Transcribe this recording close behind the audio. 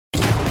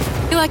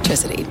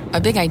Electricity,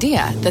 a big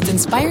idea that's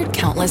inspired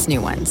countless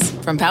new ones.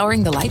 From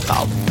powering the light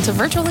bulb to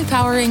virtually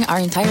powering our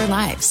entire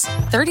lives.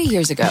 30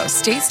 years ago,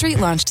 State Street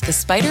launched the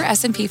Spider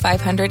S&P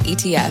 500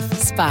 ETF,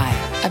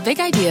 SPY. A big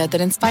idea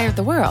that inspired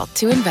the world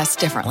to invest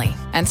differently.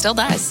 And still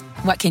does.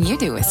 What can you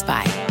do with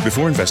SPY?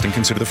 Before investing,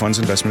 consider the fund's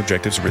investment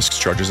objectives, risks,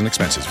 charges, and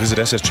expenses. Visit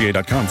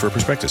ssga.com for a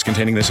prospectus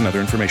containing this and other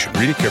information.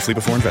 Read it carefully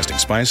before investing.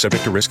 SPY is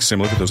subject to risks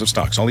similar to those of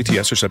stocks. All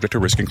ETFs are subject to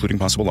risk, including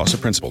possible loss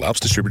of principal. Alps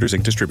Distributors,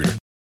 Inc. Distributor.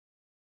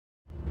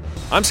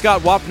 I'm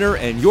Scott Wapner,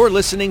 and you're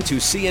listening to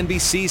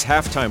CNBC's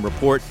Halftime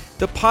Report,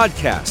 the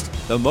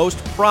podcast, the most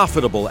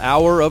profitable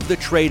hour of the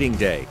trading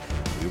day.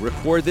 We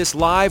record this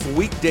live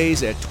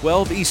weekdays at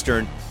 12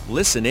 Eastern.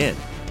 Listen in.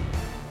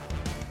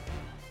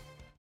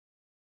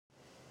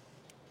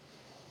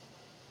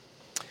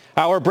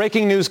 Our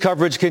breaking news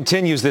coverage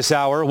continues this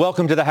hour.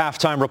 Welcome to the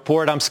Halftime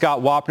Report. I'm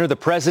Scott Wapner, the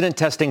president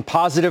testing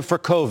positive for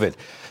COVID.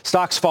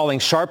 Stocks falling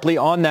sharply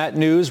on that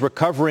news,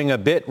 recovering a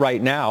bit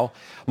right now.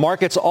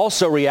 Markets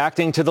also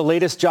reacting to the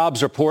latest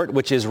jobs report,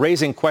 which is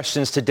raising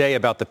questions today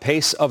about the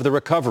pace of the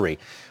recovery.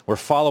 We're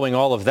following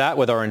all of that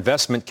with our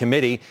investment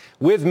committee.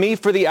 With me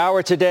for the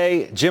hour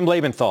today, Jim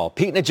Lebenthal,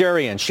 Pete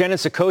Najarian, Shannon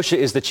Sakosha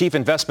is the Chief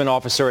Investment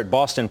Officer at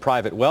Boston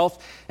Private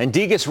Wealth, and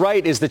Degas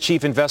Wright is the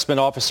Chief Investment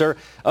Officer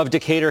of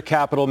Decatur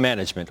Capital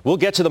Management. We'll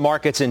get to the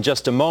markets in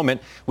just a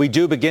moment. We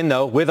do begin,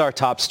 though, with our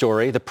top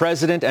story, the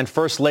President and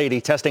First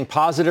Lady testing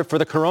positive for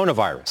the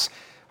coronavirus.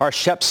 Our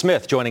Shep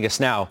Smith joining us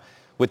now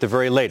with the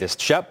very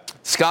latest. Shep?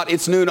 Scott,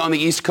 it's noon on the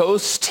East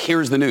Coast.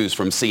 Here's the news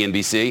from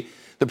CNBC.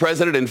 The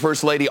President and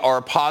First Lady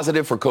are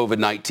positive for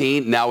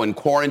COVID-19, now in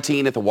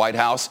quarantine at the White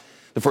House.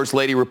 The First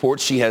Lady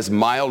reports she has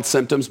mild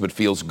symptoms but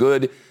feels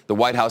good. The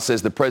White House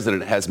says the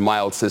President has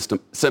mild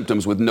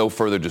symptoms with no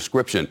further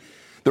description.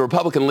 The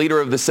Republican leader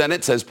of the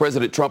Senate says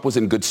President Trump was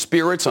in good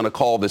spirits on a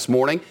call this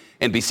morning.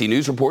 NBC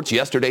News reports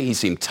yesterday he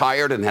seemed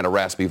tired and had a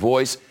raspy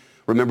voice.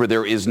 Remember,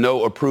 there is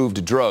no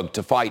approved drug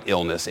to fight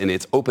illness in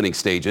its opening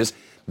stages.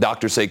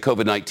 Doctors say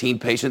COVID-19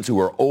 patients who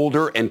are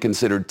older and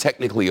considered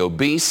technically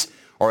obese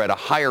are at a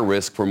higher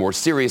risk for more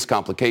serious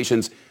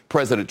complications.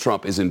 President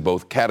Trump is in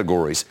both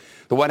categories.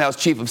 The White House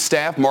Chief of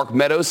Staff, Mark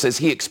Meadows, says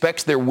he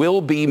expects there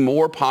will be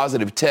more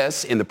positive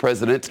tests in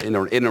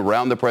and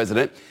around the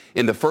president.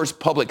 In the first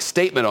public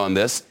statement on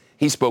this,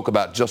 he spoke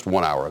about just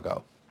 1 hour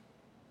ago.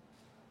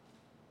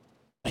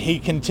 He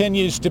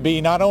continues to be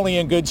not only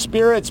in good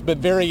spirits, but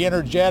very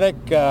energetic.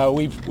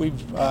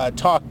 We've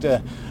talked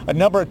a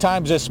number of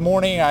times this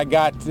morning. I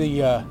got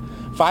the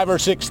 5 or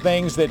 6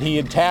 things that he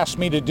had tasked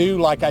me to do,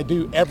 like I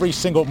do every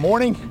single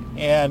morning.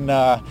 And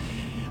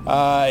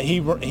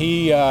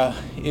he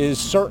is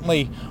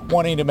certainly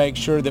wanting to make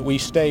sure that we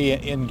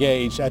stay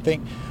engaged. I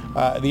think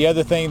the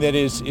other thing that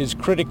is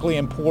critically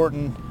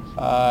important,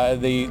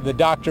 the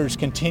doctors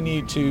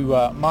continue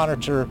to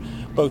monitor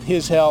both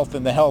his health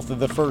and the health of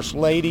the First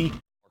Lady.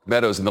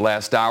 Meadows in the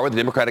last hour. The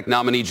Democratic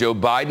nominee Joe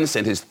Biden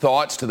sent his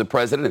thoughts to the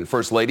President and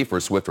First Lady for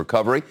a swift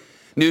recovery.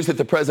 News that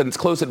the President's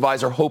close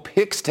advisor Hope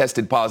Hicks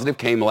tested positive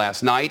came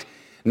last night.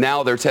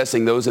 Now they're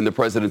testing those in the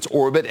President's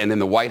orbit and in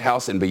the White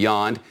House and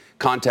beyond.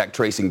 Contact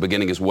tracing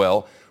beginning as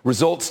well.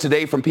 Results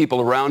today from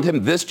people around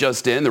him. This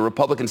just in, the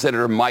Republican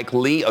Senator Mike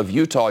Lee of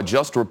Utah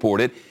just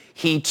reported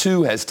he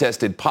too has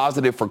tested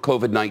positive for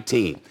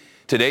COVID-19.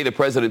 Today, the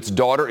President's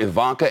daughter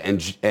Ivanka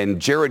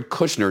and Jared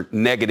Kushner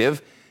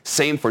negative.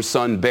 Same for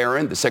son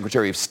Barron, the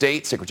Secretary of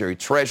State, Secretary of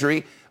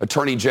Treasury,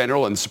 Attorney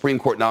General, and Supreme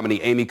Court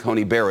nominee Amy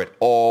Coney Barrett,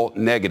 all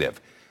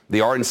negative. The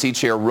RNC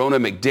chair Ronna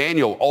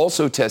McDaniel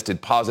also tested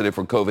positive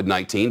for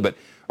COVID-19, but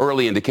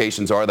early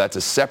indications are that's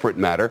a separate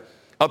matter.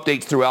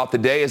 Updates throughout the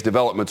day as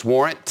developments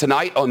warrant.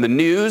 Tonight on the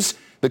news,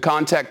 the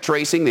contact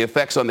tracing, the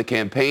effects on the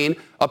campaign,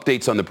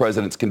 updates on the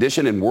president's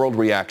condition, and world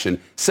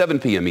reaction, 7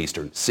 p.m.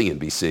 Eastern,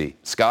 CNBC.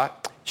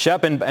 Scott?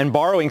 Shep, and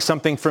borrowing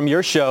something from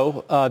your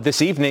show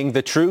this evening,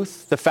 the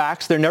truth, the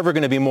facts, they're never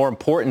going to be more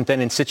important than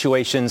in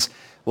situations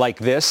like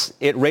this.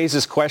 It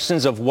raises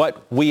questions of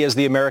what we as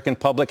the American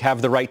public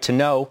have the right to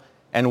know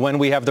and when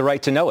we have the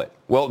right to know it.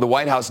 Well, the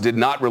White House did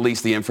not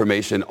release the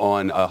information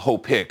on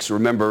Hope Hicks.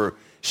 Remember,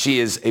 she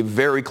is a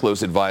very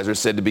close advisor,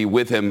 said to be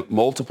with him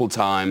multiple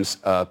times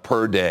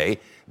per day.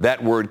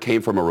 That word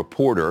came from a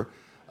reporter.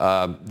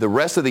 The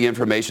rest of the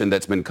information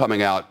that's been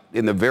coming out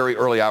in the very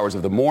early hours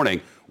of the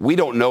morning, we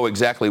don't know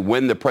exactly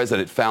when the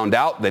president found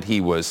out that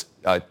he was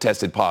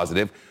tested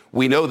positive.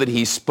 We know that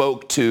he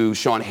spoke to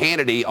Sean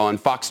Hannity on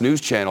Fox News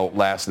Channel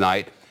last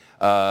night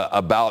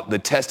about the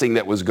testing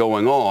that was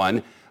going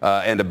on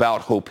and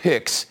about Hope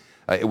Hicks.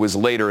 It was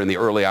later in the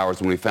early hours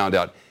when we found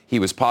out he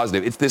was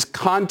positive. It's this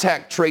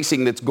contact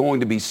tracing that's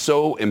going to be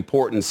so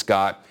important,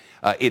 Scott.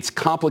 It's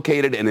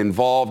complicated and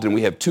involved, and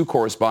we have 2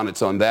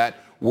 correspondents on that.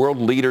 World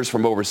leaders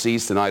from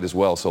overseas tonight as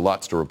well, so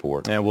lots to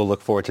report. And we'll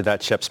look forward to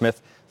that, Shep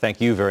Smith. Thank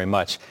you very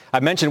much. I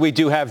mentioned we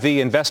do have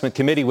the investment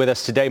committee with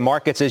us today.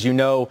 Markets, as you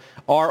know,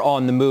 are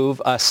on the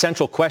move.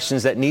 Central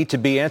questions that need to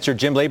be answered.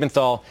 Jim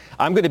Lebenthal,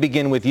 I'm going to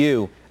begin with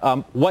you.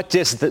 What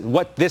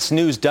this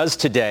news does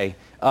today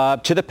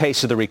to the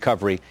pace of the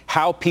recovery,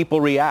 how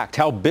people react,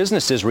 how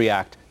businesses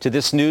react to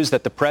this news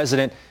that the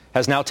president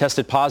has now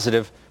tested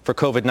positive for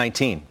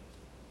COVID-19?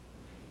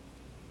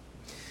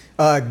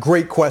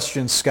 Great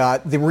question,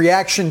 Scott. The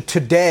reaction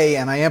today,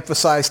 and I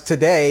emphasize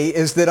today,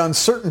 is that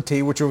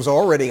uncertainty, which was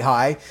already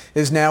high,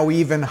 is now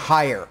even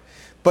higher.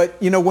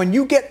 But, when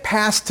you get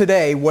past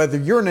today, whether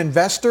you're an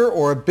investor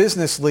or a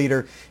business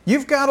leader,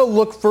 you've got to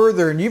look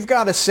further and you've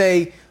got to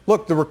say,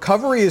 look, the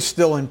recovery is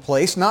still in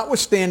place,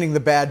 notwithstanding the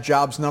bad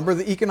jobs number.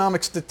 The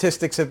economic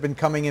statistics have been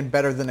coming in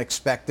better than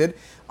expected.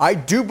 I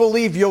do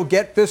believe you'll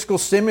get fiscal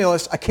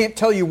stimulus. I can't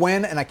tell you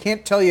when, and I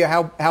can't tell you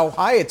how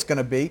high it's going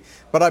to be,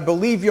 but I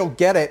believe you'll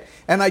get it,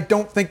 and I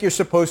don't think you're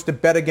supposed to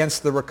bet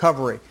against the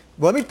recovery.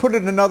 Let me put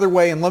it another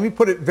way, and let me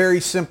put it very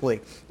simply.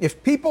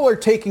 If people are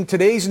taking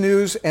today's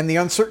news and the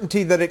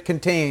uncertainty that it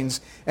contains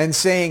and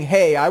saying,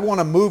 hey, I want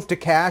to move to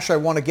cash, I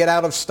want to get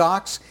out of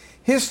stocks,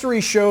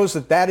 history shows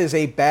that that is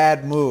a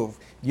bad move.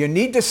 You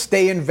need to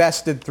stay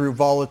invested through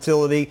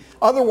volatility.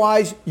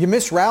 Otherwise, you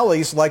miss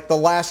rallies like the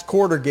last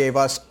quarter gave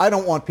us. I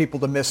don't want people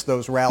to miss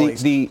those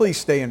rallies. Please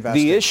stay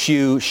invested. The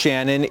issue,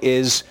 Shannon,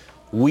 is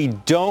we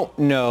don't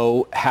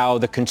know how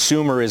the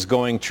consumer is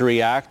going to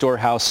react or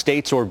how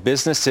states or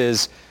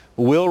businesses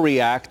will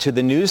react to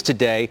the news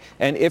today,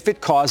 and if it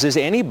causes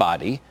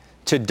anybody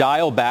to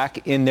dial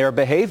back in their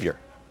behavior.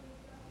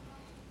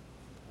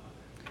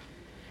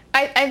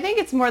 I think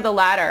it's more the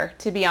latter,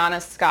 to be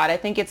honest, Scott. I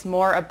think it's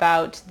more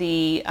about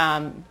the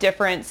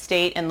different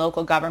state and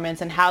local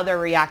governments and how they're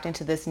reacting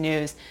to this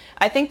news.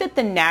 I think that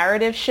the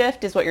narrative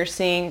shift is what you're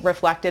seeing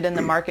reflected in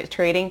the market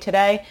trading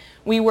today.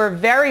 We were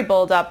very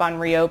bulled up on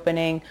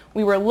reopening.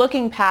 We were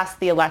looking past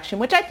the election,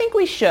 which I think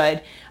we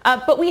should.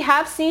 But we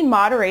have seen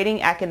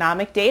moderating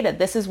economic data.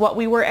 This is what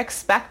we were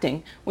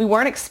expecting. We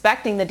weren't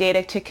expecting the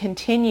data to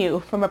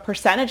continue from a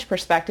percentage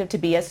perspective to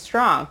be as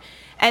strong.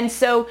 And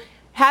so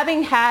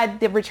having had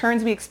the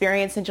returns we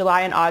experienced in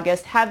July and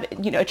August,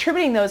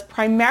 attributing those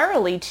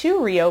primarily to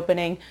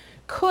reopening,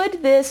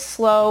 could this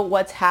slow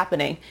what's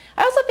happening?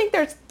 I also think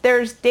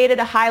there's data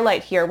to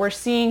highlight here. We're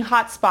seeing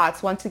hot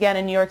spots once again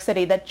in New York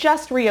City that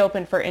just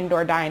reopened for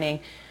indoor dining.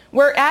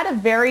 We're at a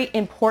very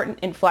important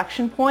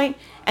inflection point,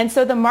 and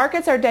so the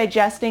markets are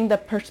digesting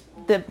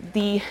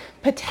the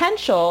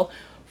potential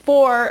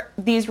for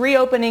these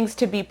reopenings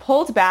to be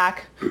pulled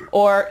back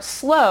or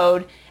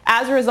slowed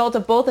as a result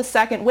of both a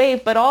second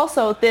wave, but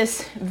also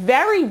this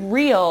very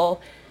real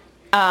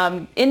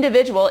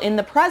individual in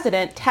the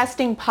president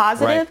testing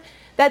positive. Right.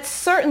 That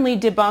certainly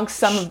debunks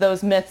some of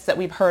those myths that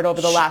we've heard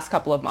over the last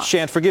couple of months.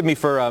 Shan, forgive me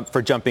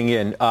for jumping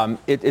in.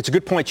 It's a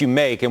good point you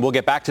make, and we'll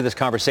get back to this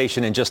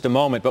conversation in just a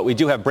moment, but we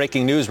do have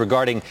breaking news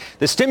regarding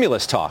the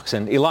stimulus talks,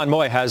 and Ilan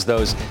Moy has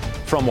those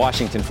from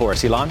Washington for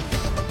us. Ilan?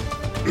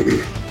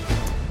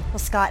 Well,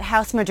 Scott,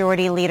 House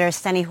Majority Leader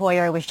Steny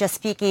Hoyer was just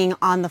speaking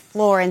on the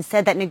floor and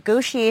said that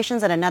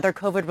negotiations on another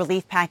COVID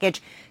relief package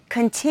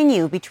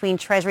continue between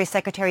Treasury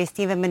Secretary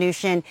Steven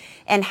Mnuchin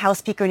and House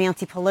Speaker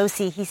Nancy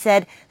Pelosi. He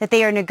said that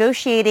they are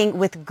negotiating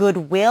with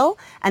goodwill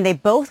and they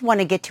both want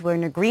to get to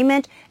an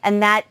agreement,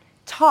 and that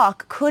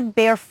talk could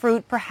bear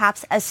fruit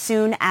perhaps as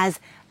soon as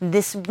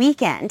this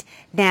weekend.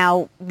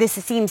 Now, this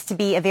seems to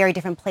be a very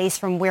different place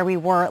from where we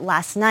were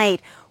last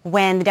night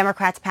when the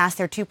Democrats passed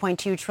their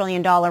 $2.2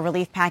 trillion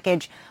relief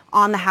package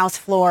on the House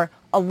floor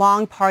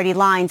along party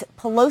lines.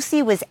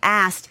 Pelosi was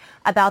asked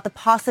about the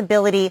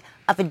possibility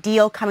of a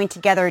deal coming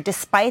together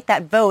despite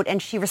that vote,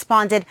 and she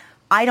responded,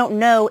 I don't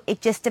know, it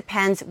just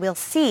depends, we'll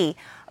see.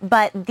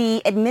 But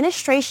the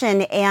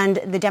administration and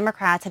the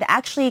Democrats had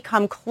actually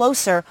come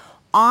closer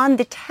on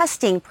the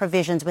testing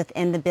provisions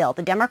within the bill.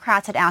 The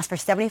Democrats had asked for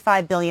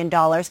 $75 billion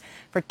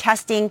for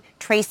testing,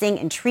 tracing,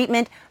 and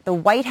treatment. The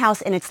White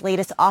House, in its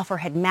latest offer,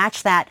 had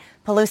matched that.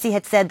 Pelosi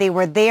had said they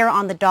were there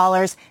on the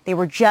dollars. They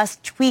were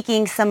just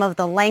tweaking some of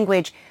the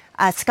language.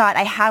 Scott,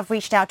 I have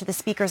reached out to the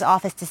Speaker's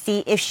office to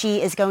see if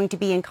she is going to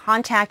be in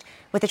contact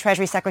with the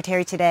Treasury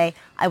Secretary today.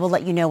 I will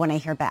let you know when I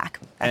hear back.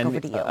 Back over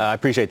to you. I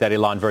appreciate that,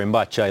 Ilan, very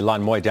much.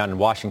 Ilan Moy down in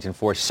Washington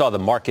for us. Saw the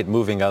market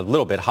moving a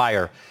little bit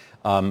higher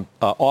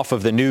off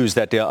of the news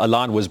that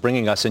Ilan was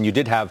bringing us. And you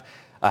did have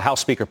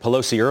House Speaker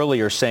Pelosi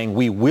earlier saying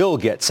we will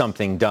get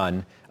something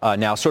done.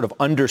 Now sort of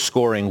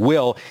underscoring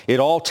will.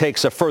 It all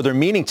takes a further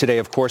meaning today,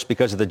 of course,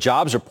 because of the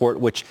jobs report,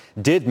 which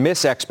did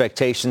miss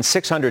expectations,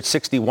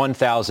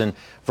 661,000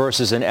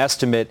 versus an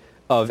estimate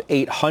of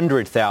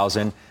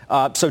 800,000.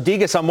 So,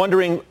 Degas, I'm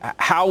wondering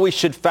how we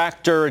should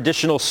factor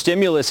additional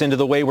stimulus into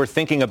the way we're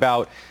thinking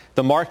about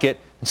the market,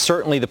 and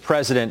certainly the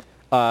president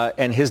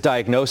and his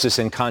diagnosis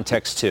in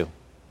context, too.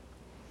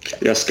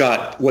 Yeah,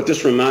 Scott, what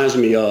this reminds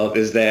me of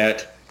is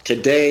that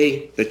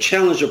today the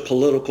challenge of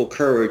political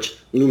courage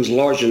looms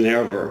larger than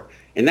ever.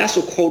 And that's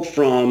a quote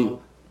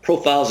from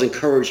Profiles in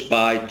Courage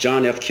by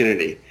John F.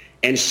 Kennedy.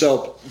 And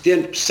so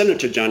then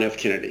Senator John F.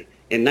 Kennedy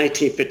in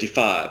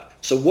 1955.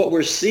 So what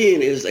we're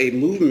seeing is a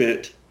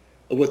movement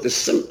with the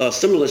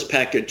stimulus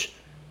package,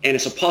 and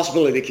it's a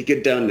possibility it could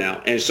get done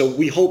now. And so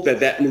we hope that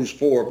that moves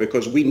forward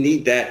because we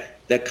need that.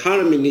 The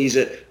economy needs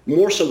it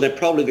more so than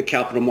probably the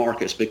capital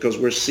markets, because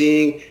we're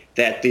seeing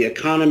that the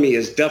economy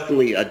is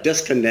definitely a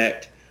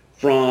disconnect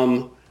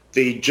from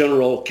the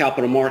general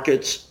capital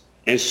markets.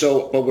 And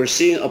so, but we're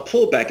seeing a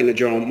pullback in the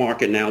general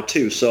market now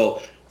too.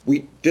 So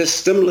this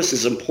stimulus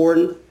is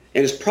important,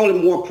 and it's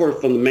probably more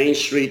important from the Main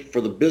Street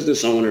for the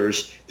business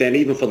owners than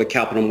even for the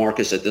capital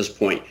markets at this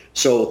point.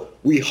 So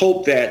we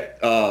hope that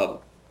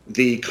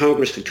the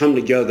Congress can come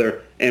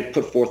together and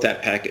put forth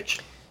that package.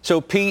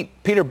 So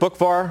Peter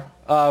Boockvar,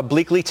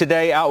 bleakly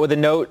today out with a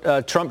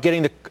note, Trump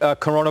getting the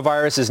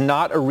coronavirus is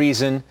not a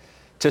reason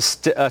to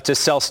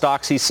sell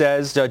stocks, he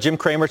says. Jim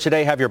Cramer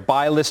today, have your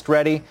buy list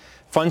ready.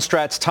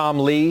 Fundstrat's Tom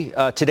Lee,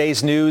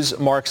 today's news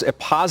marks a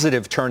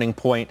positive turning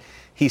point,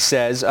 he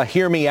says.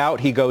 Hear me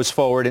out, he goes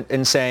forward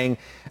in saying,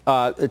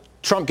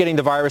 Trump getting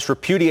the virus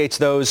repudiates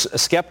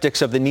those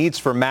skeptics of the needs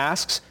for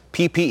masks,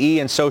 PPE,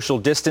 and social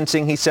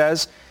distancing, he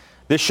says.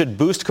 This should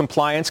boost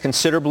compliance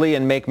considerably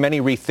and make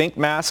many rethink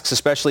masks,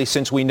 especially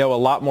since we know a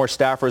lot more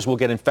staffers will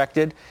get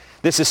infected.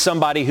 This is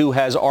somebody who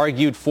has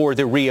argued for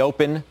the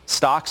reopen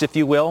stocks, if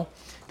you will,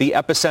 the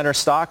epicenter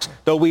stocks,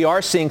 though we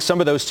are seeing some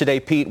of those today,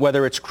 Pete,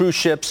 whether it's cruise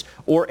ships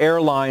or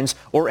airlines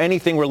or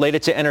anything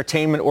related to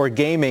entertainment or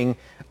gaming,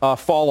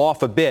 fall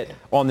off a bit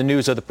on the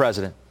news of the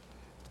president.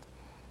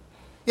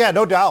 Yeah,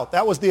 no doubt.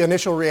 That was the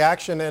initial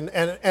reaction,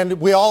 and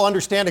we all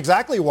understand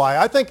exactly why.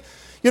 I think,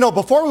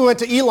 before we went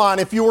to Elon,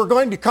 if you were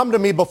going to come to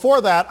me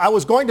before that, I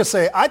was going to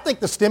say, I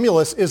think the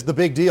stimulus is the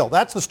big deal.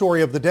 That's the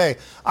story of the day.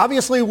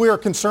 Obviously, we are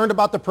concerned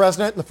about the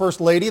president and the first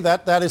lady.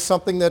 That is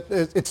something that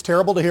it's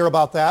terrible to hear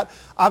about that.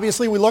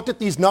 Obviously, we looked at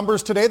these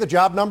numbers today, the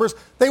job numbers.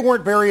 They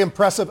weren't very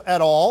impressive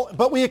at all,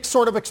 but we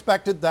sort of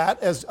expected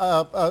that, as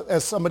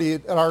somebody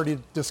had already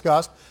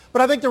discussed.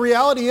 But I think the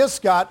reality is,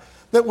 Scott,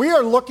 that we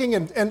are looking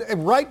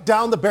and right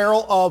down the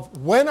barrel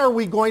of when are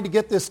we going to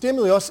get this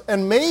stimulus,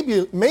 and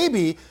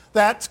maybe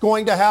that's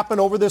going to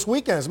happen over this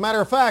weekend. As a matter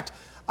of fact,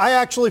 I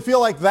actually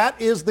feel like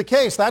that is the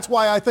case. That's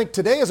why I think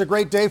today is a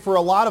great day for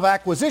a lot of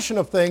acquisition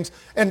of things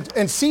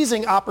and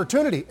seizing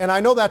opportunity. And I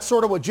know that's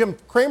sort of what Jim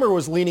Cramer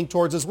was leaning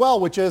towards as well,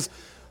 which is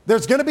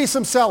there's going to be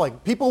some selling.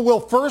 People will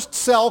first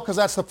sell because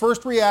that's the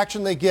first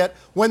reaction they get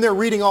when they're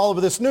reading all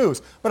of this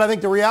news. But I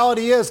think the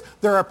reality is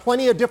there are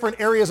plenty of different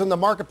areas in the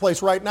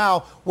marketplace right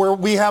now where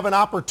we have an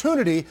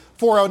opportunity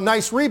for a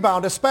nice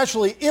rebound,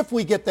 especially if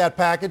we get that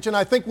package, and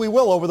I think we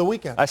will over the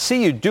weekend. I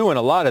see you doing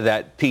a lot of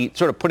that, Pete,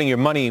 sort of putting your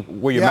money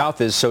where your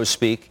mouth is, so to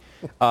speak.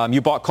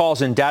 You bought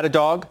calls in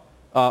Datadog,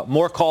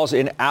 more calls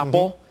in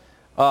Apple,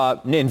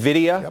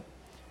 NVIDIA,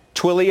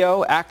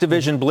 Twilio,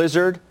 Activision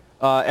Blizzard,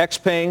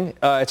 Xpeng,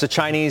 it's a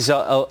Chinese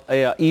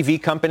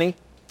EV company.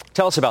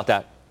 Tell us about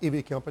that.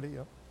 EV company,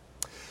 yeah.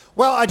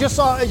 Well, I just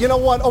saw,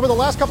 over the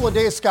last couple of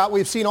days, Scott,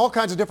 we've seen all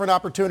kinds of different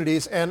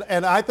opportunities, and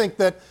I think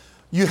that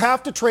you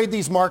have to trade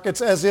these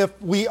markets as if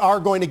we are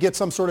going to get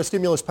some sort of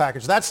stimulus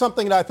package. That's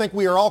something that I think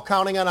we are all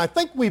counting on. I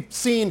think we've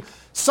seen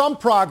some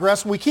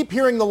progress. We keep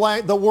hearing the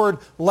word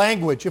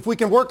language. If we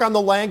can work on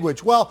the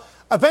language, well,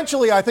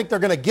 eventually I think they're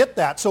going to get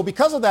that. So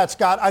because of that,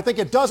 Scott, I think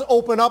it does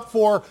open up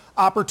for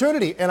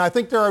opportunity. And I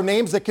think there are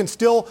names that can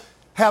still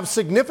have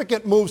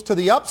significant moves to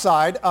the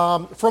upside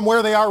from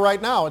where they are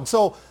right now. And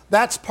so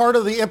that's part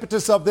of the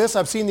impetus of this.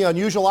 I've seen the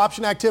unusual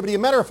option activity. As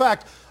a matter of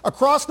fact,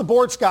 across the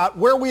board, Scott,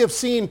 where we have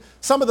seen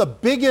some of the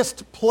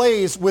biggest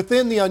plays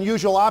within the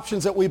unusual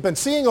options that we've been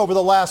seeing over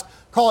the last,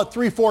 call it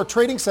 3-4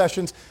 trading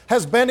sessions,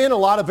 has been in a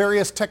lot of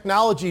various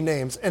technology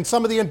names and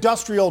some of the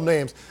industrial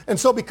names. And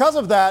so because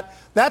of that,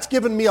 that's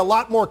given me a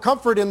lot more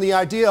comfort in the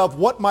idea of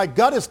what my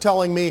gut is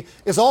telling me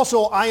is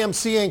also I am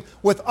seeing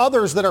with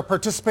others that are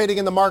participating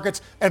in the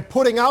markets and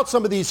putting out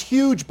some of these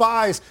huge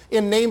buys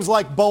in names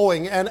like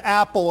Boeing and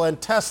Apple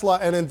and Tesla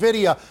and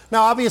NVIDIA.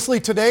 Now, obviously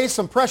today,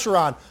 some pressure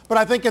on, but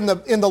I think in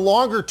the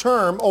longer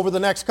term, over the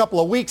next couple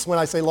of weeks, when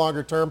I say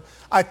longer term,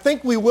 I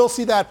think we will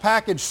see that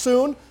package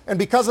soon. And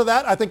because of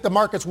that, I think the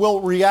markets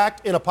will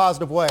react in a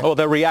positive way. Oh,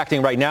 they're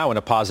reacting right now in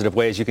a positive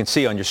way. As you can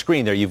see on your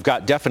screen there, you've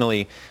got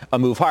definitely a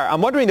move higher.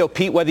 I'm wondering, though,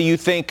 Pete, whether you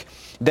think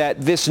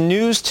that this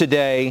news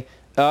today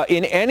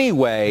in any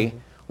way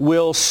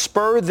will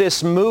spur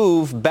this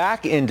move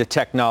back into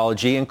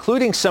technology,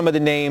 including some of the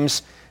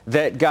names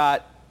that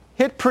got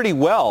hit pretty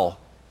well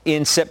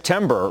in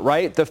September,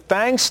 right? The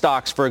FANG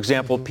stocks, for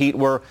example, Pete,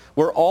 were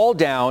all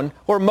down,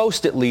 or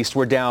most at least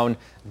were down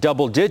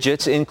double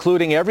digits,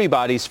 including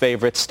everybody's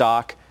favorite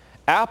stock,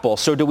 Apple.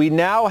 So do we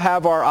now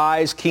have our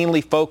eyes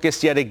keenly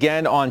focused yet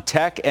again on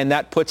tech, and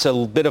that puts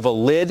a bit of a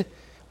lid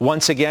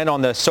once again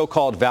on the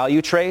so-called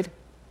value trade?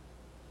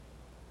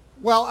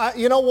 Well,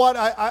 you know what?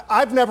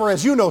 I've never,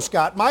 as you know,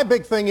 Scott, my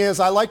big thing is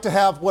I like to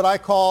have what I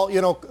call,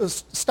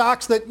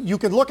 stocks that you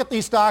can look at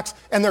these stocks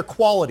and their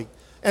quality.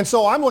 And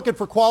so I'm looking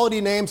for quality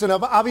names, and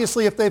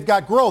obviously if they've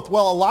got growth,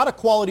 well, a lot of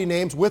quality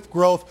names with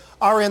growth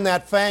are in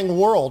that FANG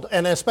world,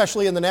 and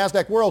especially in the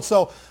NASDAQ world.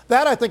 So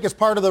that, I think, is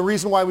part of the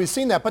reason why we've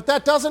seen that. But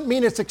that doesn't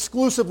mean it's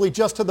exclusively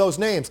just to those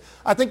names.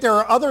 I think there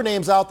are other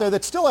names out there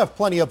that still have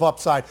plenty of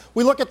upside.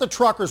 We look at the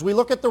truckers, we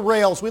look at the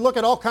rails, we look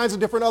at all kinds of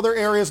different other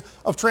areas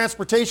of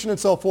transportation and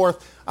so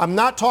forth. I'm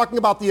not talking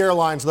about the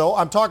airlines, though.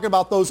 I'm talking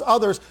about those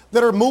others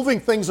that are moving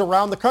things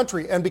around the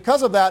country. And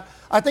because of that,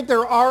 I think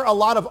there are a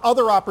lot of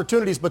other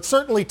opportunities, but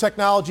certainly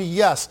technology,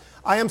 yes.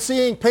 I am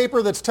seeing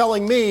paper that's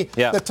telling me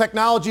that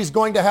technology is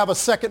going to have a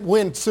second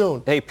wind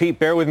soon. Hey, Pete,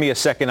 bear with me a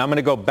second. I'm going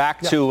to go back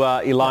to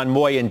Ilan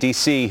Moy in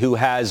D.C., who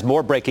has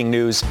more breaking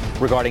news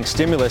regarding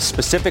stimulus,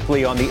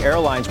 specifically on the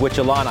airlines, which,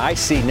 Ilan, I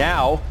see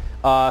now,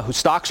 whose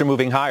stocks are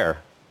moving higher.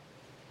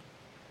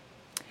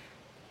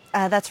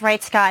 That's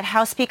right, Scott.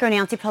 House Speaker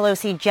Nancy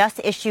Pelosi just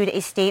issued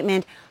a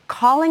statement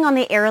calling on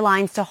the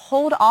airlines to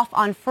hold off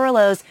on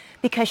furloughs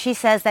because she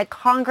says that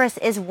Congress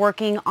is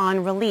working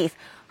on relief.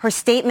 Her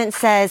statement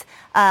says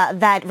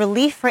that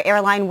relief for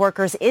airline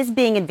workers is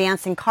being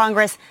advanced in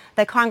Congress,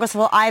 that Congress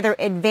will either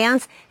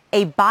advance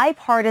a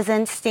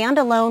bipartisan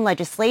standalone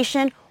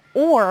legislation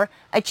or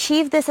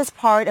achieve this as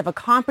part of a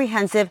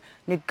comprehensive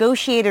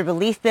negotiated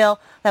relief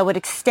bill that would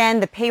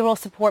extend the payroll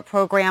support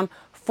program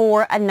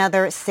for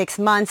another 6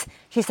 months.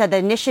 She said the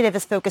initiative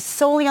is focused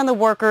solely on the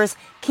workers,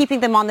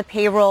 keeping them on the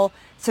payroll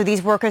so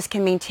these workers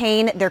can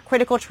maintain their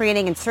critical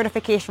training and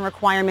certification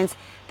requirements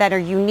that are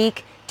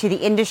unique to the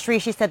industry.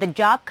 She said the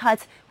job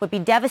cuts would be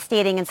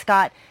devastating. And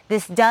Scott,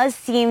 this does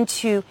seem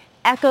to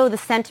echo the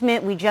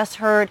sentiment we just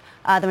heard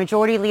the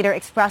majority leader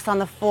express on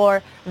the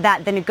floor,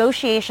 that the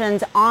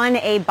negotiations on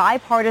a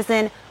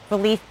bipartisan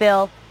relief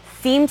bill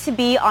seem to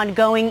be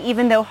ongoing,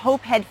 even though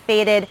hope had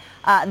faded.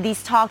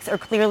 These talks are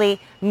clearly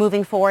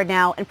moving forward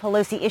now, and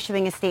Pelosi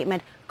issuing a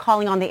statement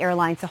calling on the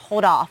airlines to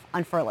hold off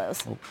on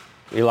furloughs.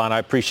 Ilan, I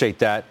appreciate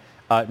that.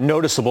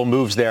 Noticeable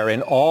moves there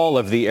in all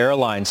of the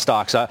airline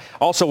stocks. I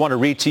also want to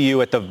read to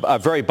you at the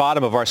very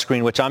bottom of our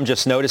screen, which I'm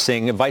just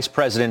noticing, Vice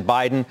President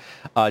Biden,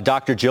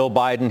 Dr. Jill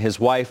Biden, his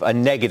wife, a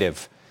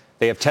negative.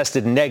 They have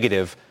tested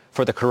negative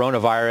for the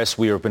coronavirus.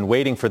 We have been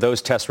waiting for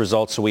those test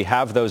results, so we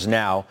have those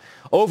now.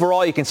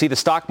 Overall, you can see the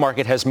stock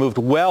market has moved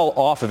well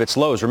off of its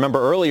lows. Remember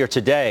earlier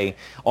today,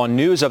 on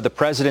news of the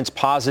president's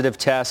positive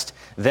test,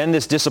 then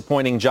this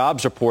disappointing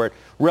jobs report,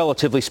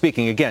 relatively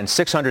speaking, again,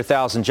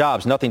 600,000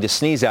 jobs, nothing to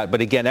sneeze at.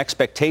 But again,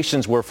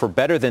 expectations were for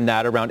better than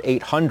that, around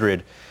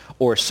 800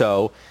 or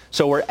so.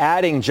 So we're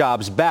adding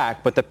jobs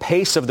back, but the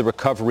pace of the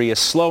recovery is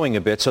slowing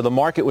a bit. So the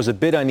market was a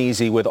bit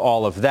uneasy with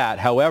all of that.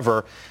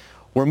 However,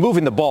 we're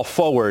moving the ball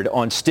forward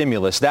on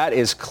stimulus. That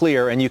is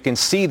clear, and you can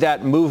see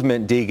that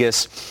movement,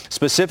 Degas,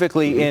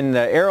 specifically in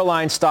the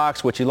airline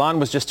stocks, which Ilan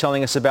was just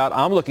telling us about.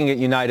 I'm looking at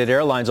United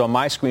Airlines on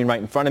my screen right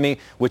in front of me,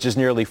 which is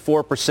nearly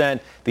 4%.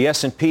 The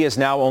S&P is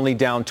now only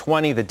down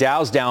 20. The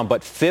Dow's down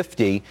but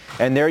 50.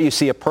 And there you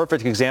see a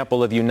perfect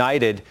example of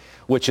United,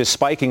 which is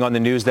spiking on the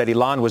news that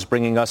Ilan was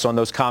bringing us on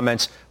those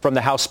comments from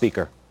the House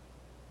Speaker.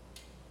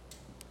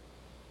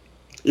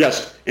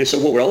 Yes, and so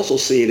what we're also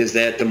seeing is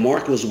that the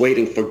market was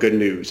waiting for good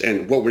news.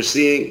 And what we're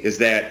seeing is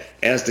that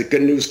as the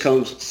good news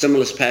comes,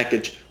 stimulus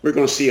package, we're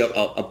going to see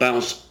a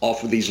bounce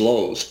off of these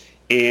lows.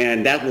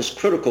 And that was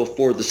critical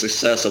for the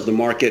success of the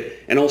market.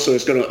 And also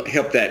it's going to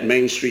help that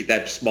Main Street,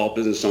 that small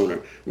business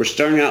owner. We're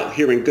starting out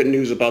hearing good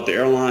news about the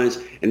airlines,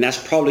 and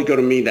that's probably going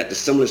to mean that the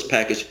stimulus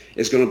package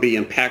is going to be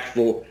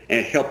impactful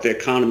and help the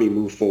economy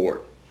move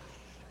forward.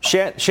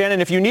 Shannon,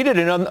 if you needed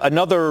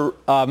another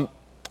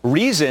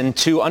reason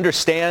to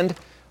understand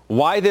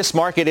why this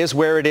market is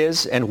where it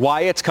is and why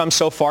it's come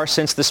so far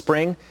since the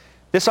spring,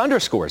 this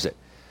underscores it.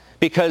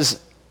 Because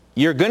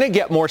you're going to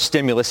get more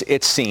stimulus,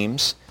 it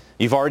seems.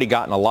 You've already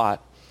gotten a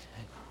lot.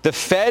 The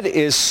Fed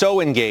is so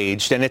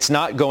engaged, and it's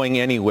not going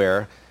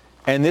anywhere.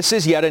 And this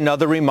is yet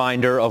another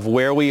reminder of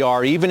where we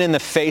are, even in the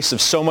face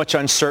of so much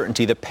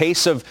uncertainty. The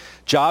pace of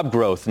job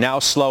growth now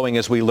slowing,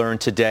 as we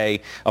learned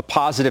today. A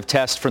positive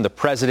test from the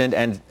president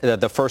and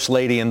the first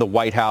lady in the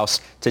White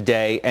House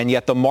today. And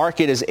yet the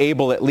market is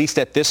able, at least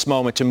at this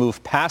moment, to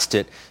move past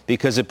it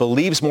because it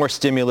believes more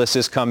stimulus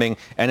is coming,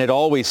 and it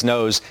always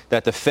knows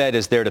that the Fed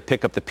is there to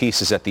pick up the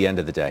pieces at the end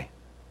of the day.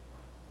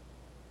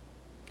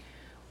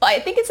 Well, I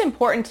think it's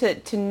important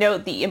to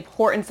note the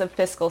importance of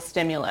fiscal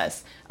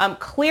stimulus.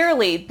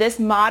 Clearly, this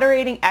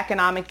moderating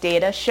economic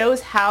data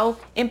shows how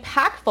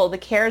impactful the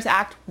CARES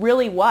Act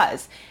really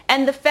was.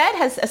 And the Fed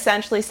has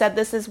essentially said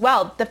this as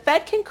well. The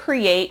Fed can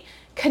create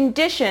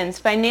conditions,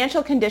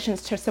 financial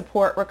conditions to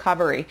support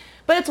recovery.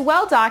 But it's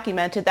well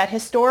documented that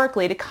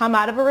historically, to come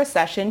out of a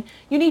recession,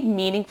 you need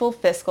meaningful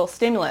fiscal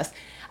stimulus.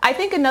 I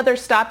think another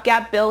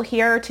stopgap bill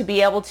here to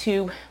be able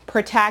to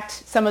protect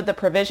some of the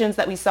provisions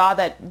that we saw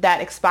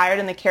that expired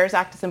in the CARES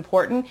Act is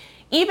important.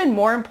 Even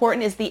more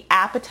important is the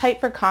appetite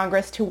for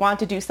Congress to want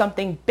to do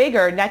something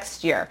bigger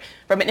next year.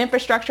 From an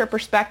infrastructure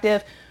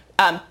perspective,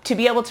 to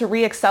be able to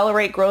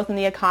reaccelerate growth in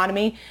the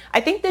economy. I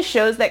think this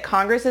shows that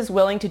Congress is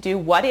willing to do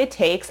what it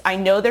takes. I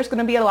know there's going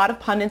to be a lot of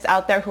pundits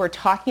out there who are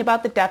talking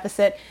about the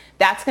deficit.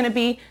 That's going to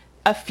be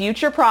a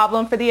future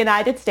problem for the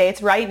United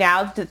States right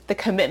now, the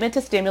commitment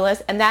to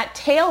stimulus, and that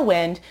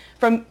tailwind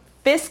from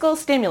fiscal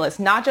stimulus,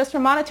 not just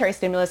from monetary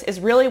stimulus, is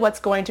really what's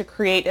going to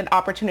create an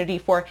opportunity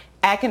for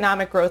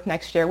economic growth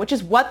next year, which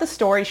is what the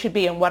story should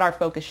be and what our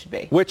focus should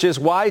be. Which is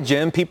why,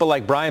 Jim, people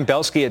like Brian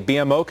Belsky at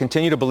BMO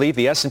continue to believe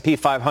the S&P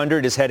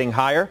 500 is heading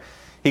higher.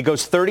 He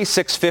goes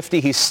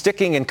 3650. He's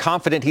sticking and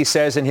confident, he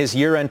says, in his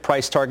year-end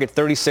price target,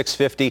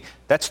 3650.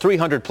 That's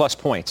 300 plus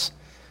points.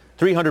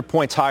 300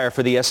 points higher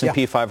for the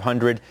S&P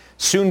 500.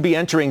 Soon be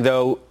entering,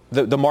 though,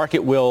 the market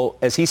will,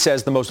 as he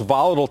says, the most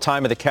volatile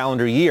time of the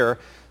calendar year.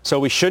 So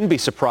we shouldn't be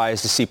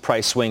surprised to see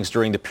price swings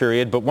during the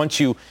period. But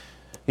once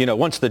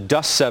once the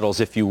dust settles,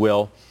 if you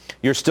will,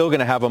 you're still going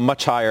to have a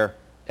much higher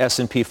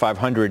S&P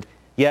 500.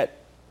 Yet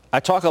I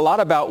talk a lot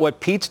about what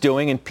Pete's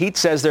doing, and Pete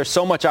says there's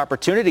so much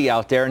opportunity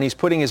out there, and he's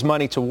putting his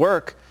money to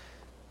work.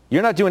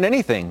 You're not doing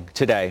anything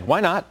today. Why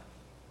not?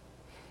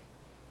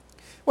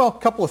 Well, a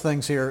couple of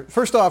things here.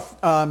 First off,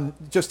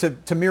 just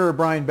to mirror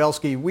Brian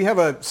Belsky, we have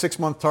a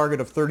 6-month target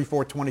of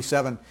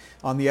 34.27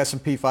 on the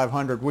S&P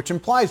 500, which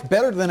implies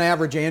better than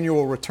average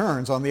annual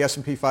returns on the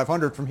S&P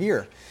 500 from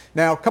here.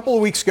 Now, a couple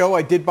of weeks ago,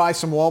 I did buy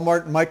some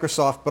Walmart and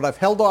Microsoft, but I've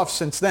held off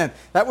since then.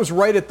 That was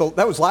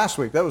last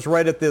week. That was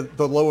right at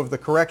the low of the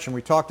correction.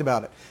 We talked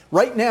about it.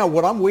 Right now,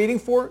 what I'm waiting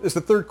for is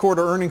the third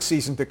quarter earnings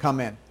season to come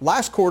in.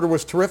 Last quarter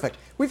was terrific.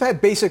 We've had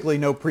basically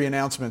no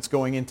pre-announcements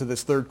going into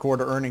this third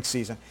quarter earnings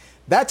season.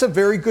 That's a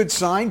very good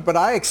sign, but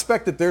I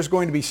expect that there's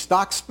going to be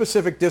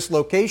stock-specific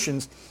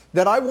dislocations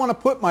that I want to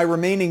put my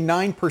remaining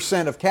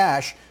 9% of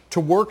cash to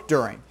work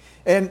during.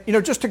 And,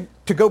 just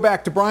to go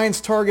back to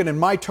Brian's target and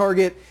my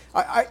target,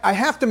 I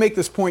have to make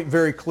this point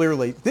very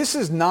clearly. This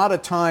is not a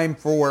time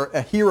for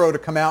a hero to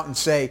come out and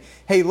say,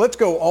 hey, let's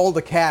go all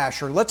to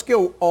cash or let's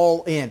go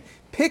all in.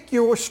 Pick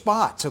your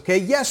spots, okay?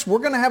 Yes, we're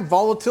going to have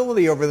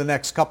volatility over the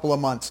next couple of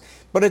months,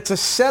 but it's a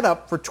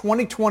setup for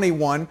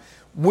 2021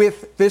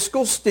 with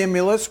fiscal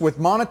stimulus, with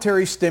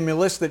monetary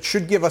stimulus that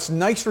should give us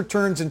nice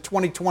returns in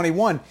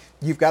 2021.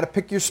 You've got to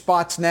pick your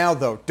spots now,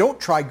 though. Don't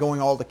try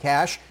going all to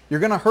cash. You're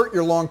going to hurt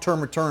your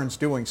long-term returns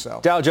doing so.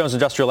 Dow Jones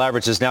Industrial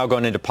Average is now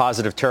going into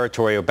positive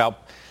territory,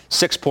 about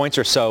 6 points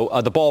or so.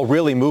 The ball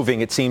really moving,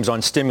 it seems, on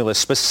stimulus,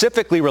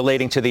 specifically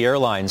relating to the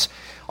airlines.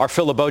 Our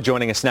Phil LeBeau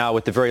joining us now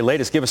with the very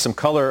latest. Give us some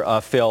color,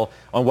 Phil,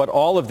 on what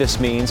all of this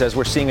means as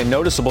we're seeing a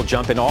noticeable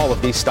jump in all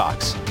of these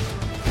stocks.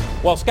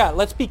 Well, Scott,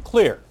 let's be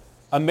clear.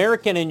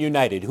 American and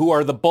United, who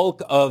are the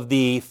bulk of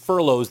the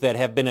furloughs that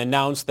have been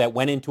announced that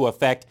went into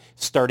effect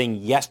starting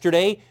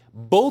yesterday,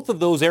 both of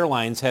those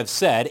airlines have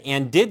said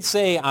and did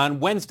say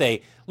on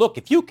Wednesday, look,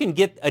 if you can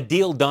get a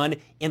deal done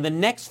in the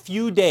next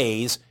few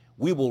days,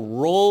 we will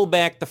roll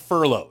back the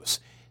furloughs.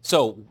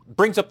 So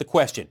brings up the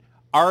question,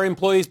 are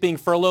employees being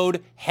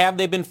furloughed? Have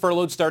they been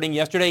furloughed starting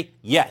yesterday?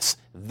 Yes,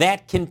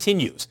 that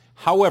continues.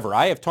 However,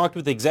 I have talked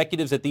with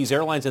executives at these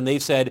airlines and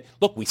they've said,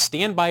 look, we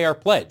stand by our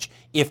pledge.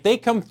 If they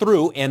come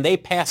through and they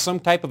pass some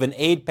type of an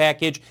aid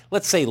package,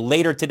 let's say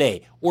later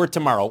today or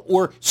tomorrow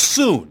or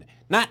soon,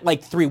 not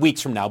like 3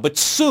 weeks from now, but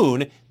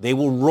soon, they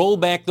will roll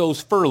back those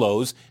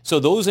furloughs.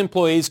 So those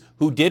employees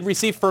who did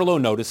receive furlough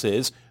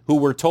notices, who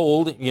were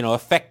told,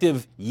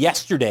 effective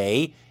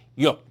yesterday,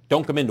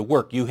 don't come into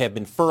work. You have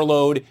been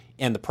furloughed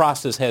and the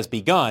process has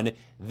begun.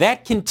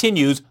 That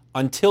continues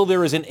until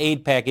there is an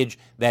aid package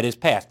that is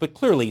passed. But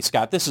clearly,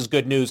 Scott, this is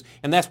good news,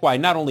 and that's why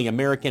not only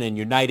American and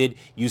United,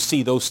 you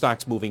see those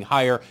stocks moving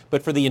higher,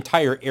 but for the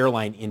entire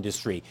airline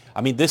industry. I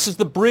mean, this is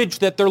the bridge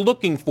that they're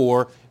looking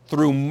for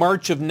through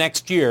March of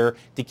next year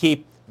to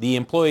keep the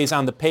employees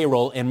on the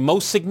payroll, and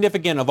most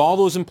significant of all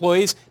those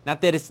employees,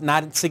 not that it's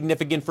not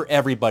significant for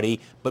everybody,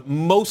 but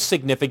most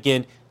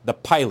significant, the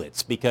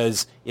pilots,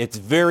 because it's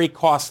very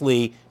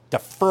costly to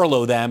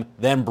furlough them,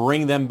 then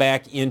bring them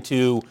back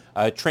into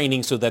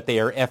training so that they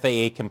are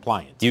FAA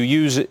compliant. You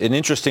use an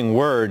interesting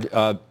word,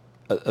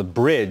 a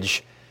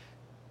bridge.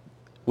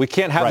 We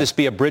can't have this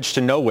be a bridge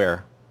to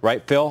nowhere,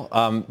 right, Phil?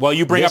 Well,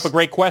 you bring up a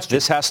great question.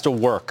 This has to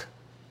work.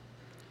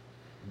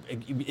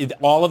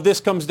 All of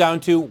this comes down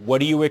to what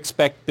do you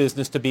expect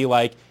business to be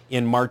like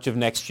in March of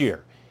next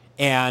year?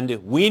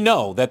 And we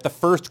know that the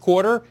first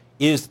quarter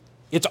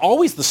it's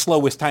always the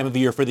slowest time of the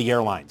year for the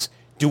airlines.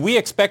 Do we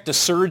expect a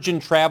surge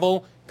in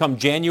travel come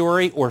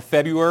January or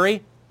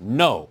February?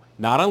 No,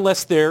 not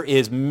unless there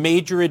is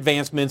major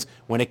advancements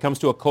when it comes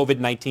to a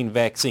COVID-19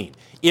 vaccine.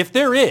 If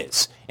there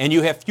is, and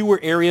you have fewer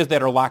areas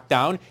that are locked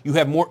down, you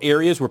have more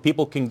areas where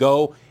people can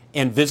go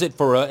and visit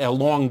for a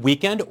long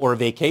weekend or a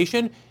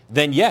vacation,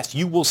 then yes,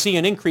 you will see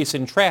an increase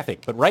in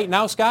traffic. But right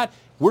now, Scott,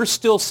 we're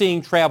still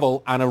seeing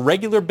travel on a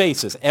regular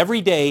basis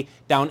every day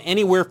down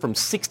anywhere from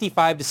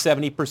 65 to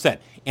 70%,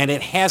 and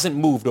it hasn't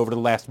moved over the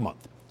last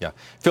month. Yeah.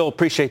 Phil,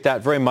 appreciate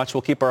that very much.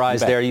 We'll keep our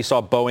eyes there. You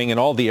saw Boeing and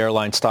all the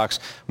airline stocks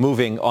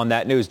moving on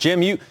that news.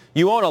 Jim, you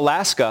own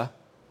Alaska.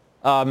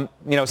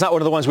 It's not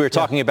one of the ones we were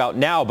talking about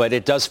now, but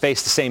it does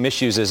face the same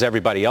issues as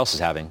everybody else is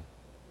having.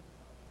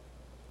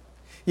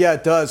 Yeah,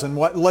 it does. And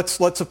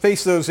let's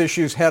face those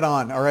issues head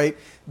on, all right?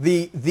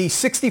 The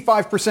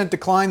 65%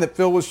 decline that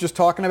Phil was just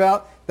talking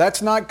about,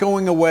 that's not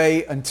going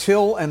away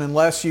until and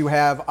unless you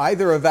have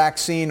either a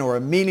vaccine or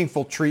a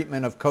meaningful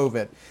treatment of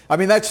COVID. I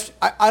mean,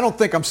 I don't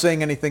think I'm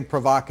saying anything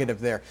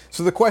provocative there.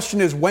 So the question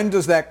is, when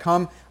does that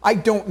come? I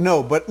don't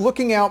know. But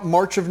looking out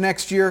March of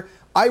next year,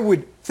 I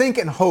would think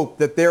and hope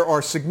that there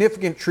are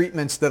significant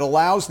treatments that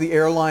allows the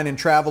airline and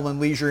travel and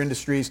leisure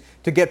industries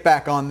to get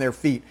back on their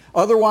feet.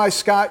 Otherwise,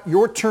 Scott,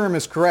 your term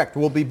is correct.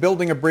 We'll be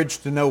building a bridge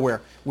to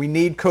nowhere. We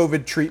need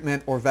COVID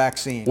treatment or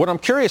vaccine. What I'm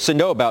curious to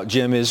know about,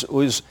 Jim, is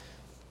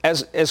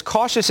as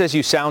cautious as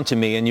you sound to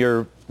me, and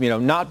you're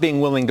not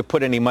being willing to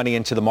put any money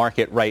into the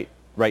market right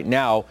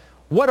now,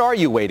 what are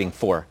you waiting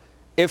for?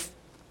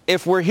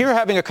 If we're here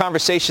having a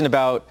conversation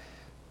about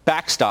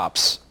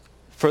backstops,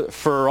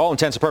 for all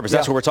intents and purposes,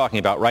 that's what we're talking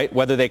about, right?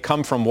 Whether they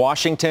come from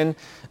Washington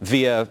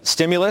via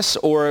stimulus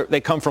or they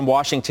come from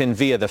Washington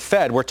via the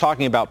Fed, we're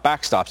talking about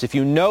backstops. If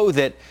you know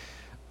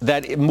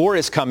that more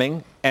is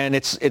coming and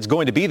it's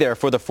going to be there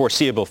for the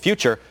foreseeable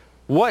future,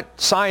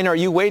 what sign are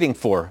you waiting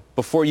for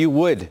before you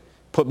would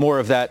put more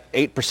of that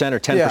 8% or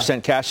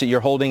 10% cash that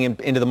you're holding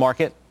into the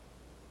market?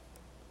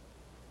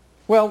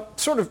 Well,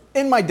 sort of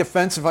in my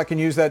defense, if I can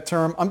use that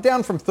term, I'm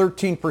down from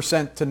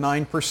 13% to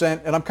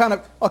 9%,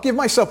 and I'll give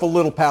myself a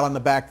little pat on the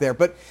back there.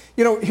 But,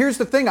 here's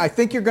the thing. I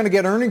think you're going to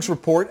get earnings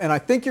report, and I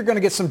think you're going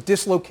to get some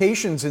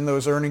dislocations in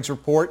those earnings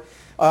report.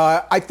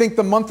 I think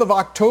the month of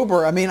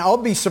October, I'll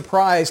be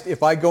surprised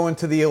if I go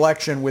into the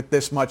election with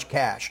this much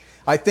cash.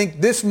 I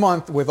think this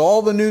month, with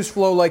all the news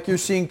flow like you're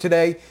seeing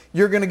today,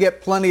 you're going to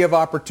get plenty of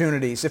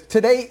opportunities. If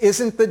today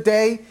isn't the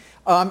day,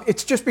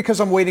 it's just because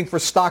I'm waiting for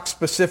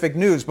stock-specific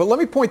news. But let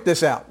me point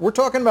this out. We're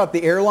talking about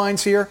the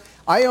airlines here.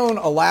 I own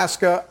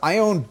Alaska. I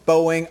own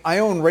Boeing. I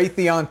own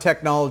Raytheon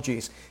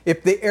Technologies.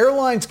 If the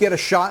airlines get a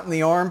shot in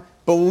the arm,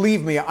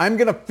 believe me, I'm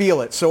going to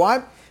feel it. So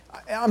I'm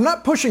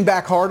not pushing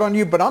back hard on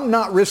you, but I'm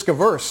not risk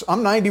averse.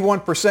 I'm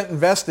 91%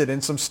 invested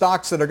in some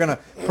stocks that are going to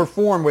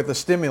perform with a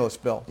stimulus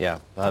bill. Yeah,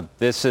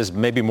 this is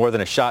maybe more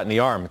than a shot in the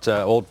arm. It's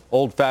an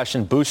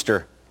old-fashioned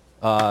booster.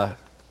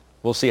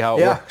 We'll see how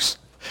it works.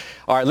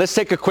 All right, let's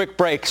take a quick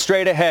break.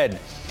 Straight ahead,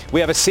 we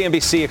have a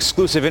CNBC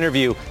exclusive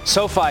interview.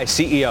 SoFi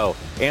CEO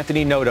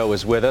Anthony Noto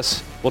is with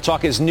us. We'll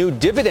talk his new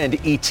dividend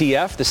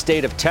ETF, the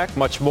state of tech,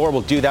 much more.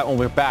 We'll do that when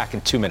we're back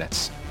in 2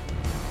 minutes.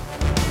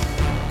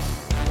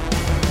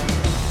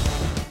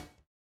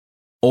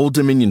 Old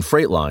Dominion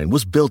Freight Line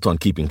was built on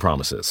keeping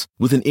promises.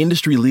 With an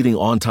industry-leading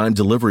on-time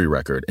delivery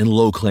record and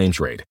low claims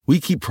rate, we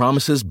keep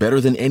promises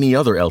better than any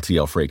other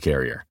LTL freight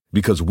carrier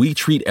because we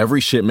treat every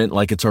shipment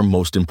like it's our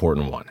most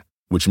important one.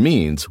 Which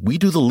means we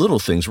do the little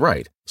things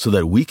right so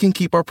that we can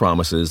keep our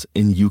promises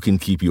and you can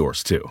keep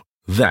yours too.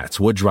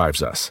 That's what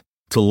drives us.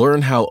 To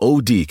learn how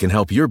OD can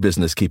help your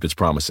business keep its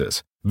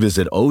promises,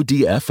 visit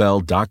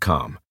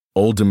odfl.com.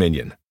 Old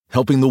Dominion,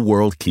 helping the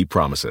world keep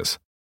promises.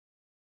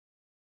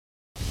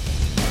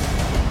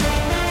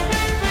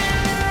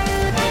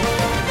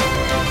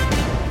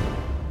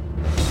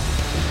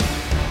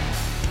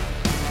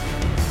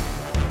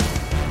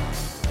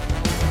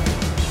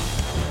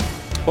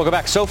 Welcome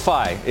back.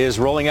 SoFi is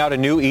rolling out a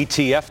new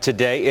ETF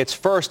today. Its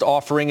first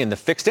offering in the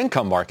fixed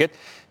income market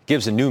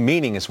gives a new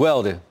meaning as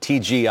well to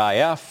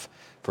TGIF.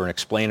 For an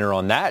explainer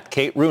on that,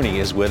 Kate Rooney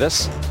is with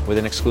us with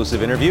an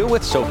exclusive interview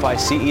with SoFi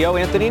CEO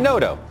Anthony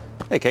Noto.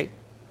 Hey, Kate.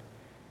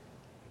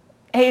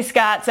 Hey,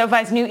 Scott.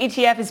 SoFi's new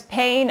ETF is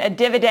paying a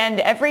dividend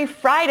every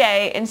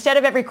Friday instead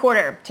of every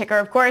quarter. Ticker,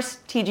 of course,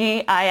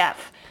 TGIF.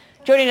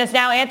 Joining us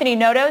now, Anthony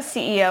Noto,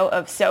 CEO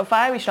of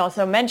SoFi. We should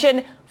also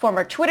mention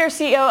former Twitter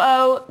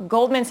COO,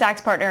 Goldman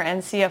Sachs partner,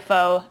 and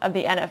CFO of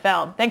the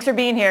NFL. Thanks for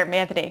being here,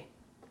 Anthony.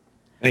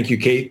 Thank you,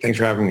 Kate. Thanks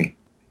for having me.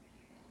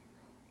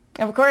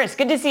 Of course.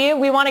 Good to see you.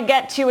 We want to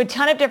get to a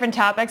ton of different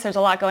topics. There's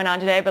a lot going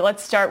on today, but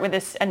let's start with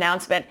this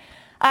announcement.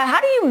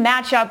 How do you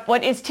match up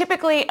what is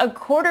typically a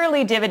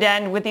quarterly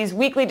dividend with these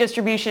weekly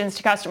distributions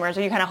to customers?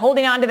 Are you kind of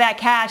holding on to that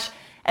cash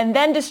and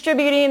then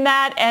distributing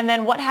that? And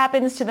then what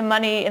happens to the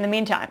money in the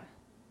meantime?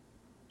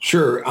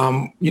 Sure.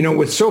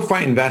 With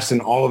SoFi Invest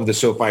and all of the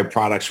SoFi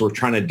products, we're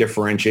trying to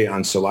differentiate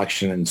on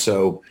selection. And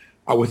so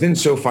within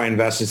SoFi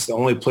Invest, it's the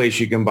only place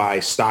you can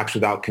buy stocks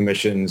without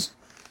commissions,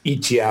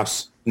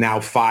 ETFs, now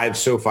 5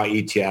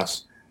 SoFi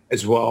ETFs,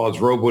 as well as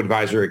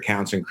robo-advisor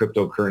accounts and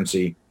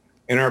cryptocurrency.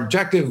 And our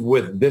objective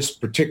with this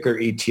particular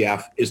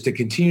ETF is to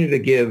continue to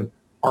give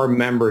our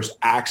members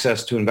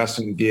access to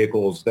investment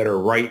vehicles that are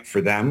right for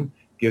them,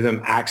 give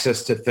them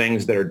access to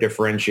things that are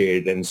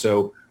differentiated. And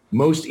so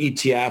most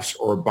ETFs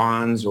or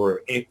bonds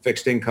or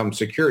fixed income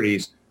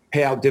securities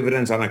pay out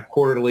dividends on a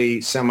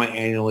quarterly,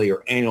 semi-annually,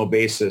 or annual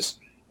basis.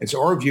 And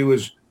so our view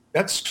is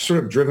that's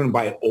sort of driven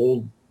by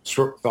old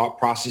sort of thought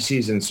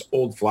processes and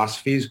old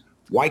philosophies.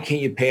 Why can't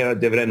you pay out a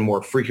dividend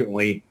more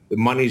frequently? The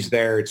money's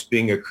there, it's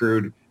being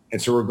accrued.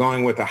 And so we're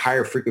going with a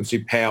higher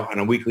frequency payout on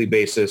a weekly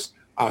basis,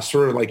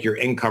 sort of like your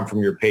income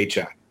from your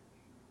paycheck.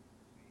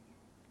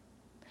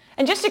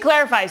 And just to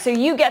clarify, so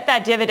you get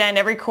that dividend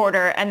every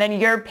quarter and then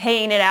you're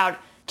paying it out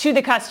to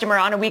the customer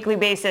on a weekly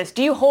basis.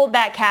 Do you hold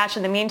that cash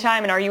in the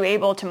meantime, and are you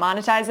able to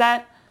monetize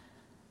that?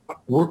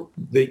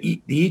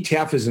 The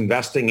ETF is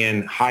investing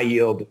in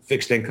high-yield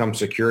fixed income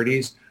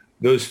securities.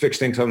 Those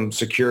fixed income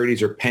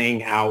securities are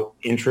paying out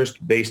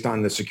interest based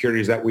on the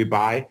securities that we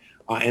buy.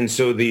 And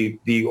so the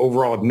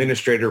overall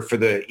administrator for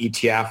the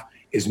ETF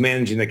is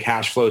managing the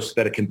cash flow so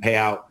that it can pay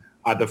out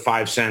the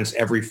 5 cents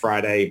every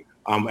Friday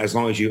as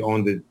long as you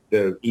own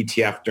the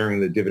ETF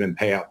during the dividend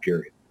payout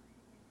period.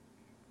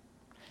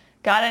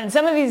 Got it. And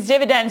some of these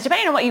dividends,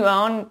 depending on what you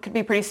own, could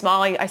be pretty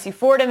small. I see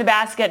Ford in the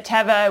basket,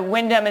 Teva,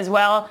 Wyndham as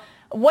well.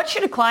 What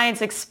should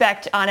clients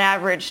expect on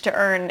average to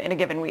earn in a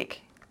given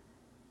week?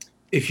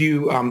 if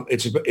you,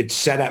 it's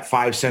set at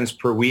 5 cents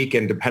per week,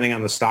 and depending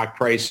on the stock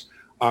price,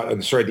 the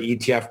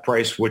ETF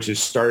price, which is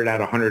started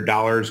at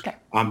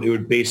 $100, it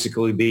would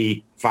basically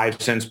be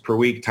 5 cents per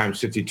week times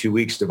 52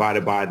 weeks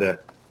divided by the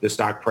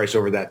stock price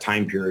over that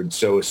time period.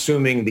 So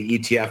assuming the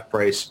ETF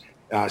price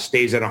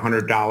stays at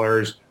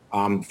 $100,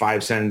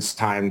 5 cents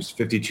times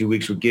 52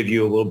 weeks would give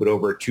you a little bit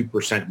over a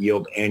 2%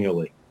 yield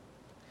annually.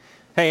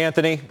 Hey,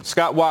 Anthony.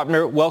 Scott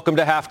Wapner, welcome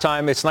to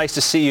Halftime. It's nice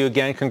to see you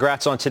again.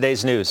 Congrats on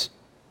today's news.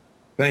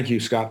 Thank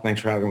you, Scott.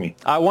 Thanks for having me.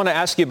 I want to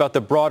ask you about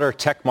the broader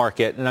tech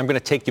market, and I'm going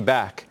to take you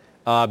back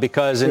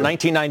because in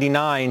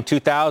 1999,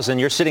 2000,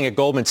 you're sitting at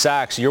Goldman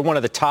Sachs. You're one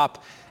of the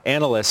top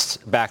analysts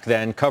back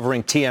then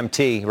covering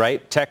TMT,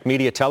 right? Tech,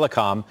 media,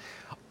 telecom.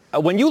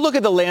 When you look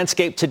at the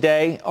landscape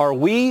today, are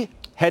we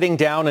heading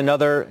down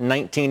another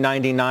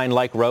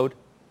 1999-like road?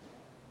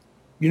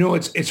 You know,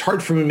 it's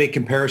hard for me to make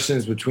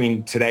comparisons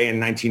between today and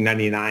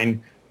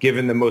 1999,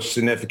 given the most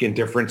significant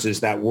differences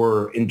that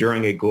we're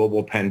enduring a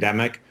global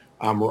pandemic.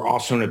 We're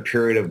also in a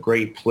period of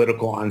great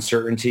political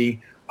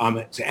uncertainty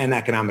and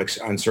economic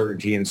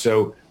uncertainty. And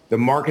so the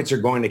markets are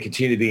going to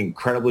continue to be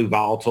incredibly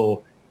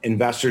volatile.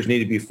 Investors need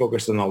to be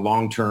focused on the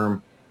long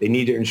term. They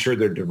need to ensure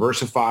they're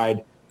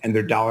diversified and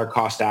they're dollar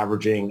cost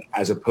averaging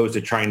as opposed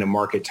to trying to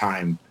market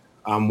time.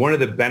 One of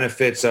the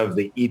benefits of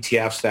the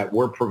ETFs that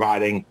we're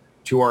providing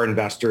to our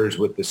investors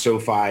with the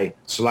SoFi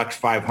Select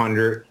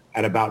 500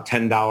 at about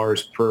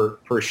 $10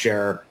 per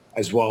share,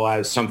 as well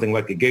as something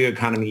like the gig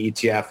economy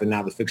ETF and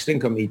now the fixed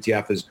income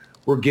ETF, is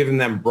we're giving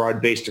them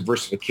broad-based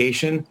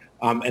diversification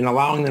and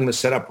allowing them to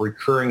set up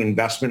recurring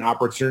investment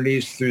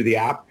opportunities through the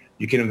app.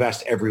 You can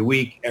invest every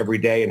week, every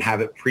day, and have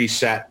it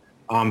preset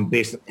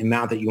based on the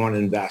amount that you want to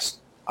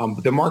invest.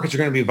 But the markets are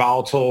going to be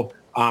volatile.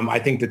 I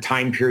think the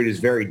time period is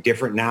very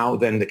different now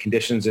than the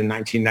conditions in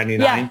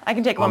 1999. Yeah, I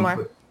can take one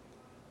more.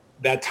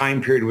 That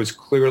time period was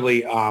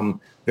clearly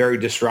very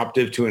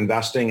disruptive to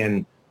investing,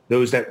 and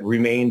those that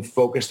remained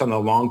focused on the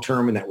long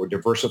term and that were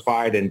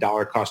diversified and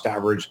dollar cost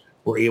average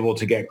were able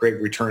to get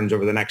great returns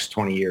over the next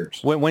 20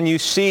 years. When you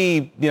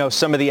see,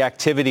 some of the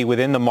activity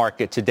within the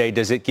market today,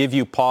 does it give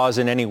you pause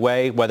in any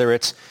way, whether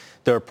it's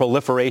the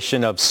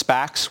proliferation of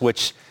SPACs,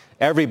 which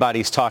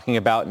everybody's talking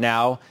about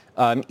now,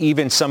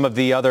 even some of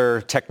the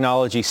other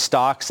technology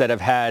stocks that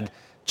have had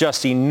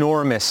just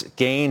enormous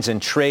gains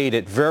and trade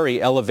at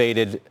very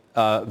elevated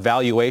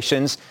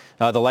valuations,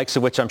 the likes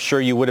of which I'm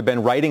sure you would have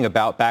been writing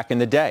about back in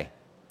the day?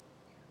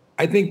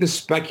 I think the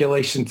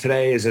speculation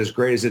today is as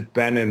great as it's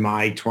been in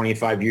my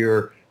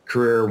 25-year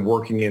career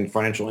working in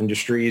financial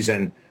industries,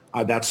 and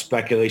that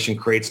speculation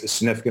creates a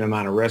significant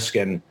amount of risk.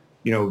 And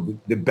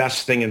the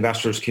best thing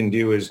investors can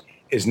do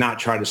is not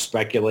try to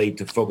speculate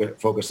to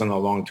focus on the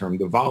long term.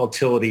 The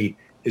volatility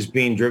is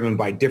being driven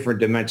by different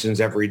dimensions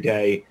every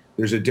day.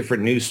 There's a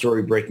different news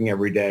story breaking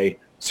every day,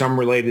 some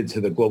related to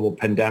the global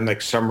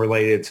pandemic, some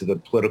related to the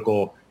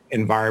political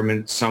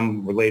environment,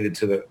 some related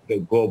to the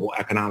global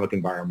economic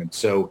environment.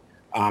 So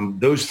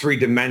those three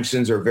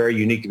dimensions are very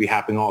unique to be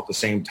happening all at the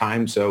same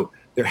time. So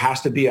there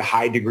has to be a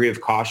high degree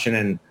of caution,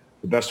 and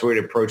the best way to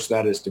approach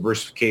that is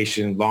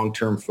diversification,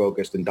 long-term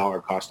focused, and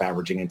dollar cost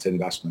averaging into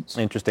investments.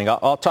 Interesting.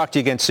 I'll talk to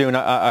you again soon.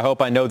 I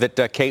hope. I know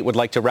that Kate would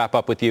like to wrap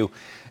up with you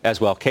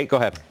as well. Kate, go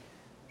ahead.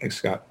 Thanks,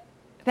 Scott.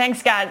 Thanks,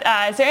 Scott.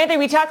 So, Anthony,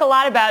 we talk a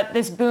lot about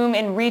this boom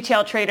in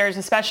retail traders,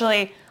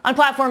 especially on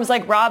platforms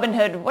like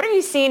Robinhood. What are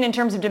you seeing in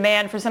terms of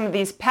demand for some of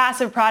these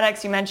passive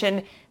products? You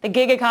mentioned the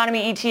gig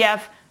economy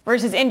ETF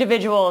versus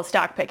individual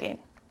stock picking.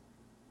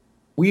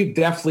 We've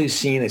definitely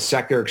seen a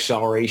secular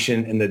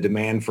acceleration in the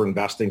demand for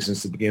investing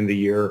since the beginning of the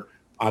year.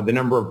 The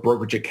number of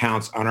brokerage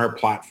accounts on our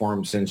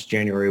platform since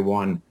January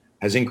 1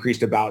 has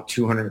increased about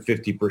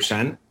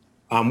 250%.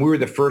 We were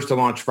the first to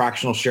launch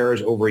fractional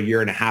shares over a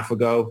year and a half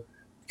ago.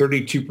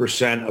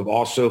 32% of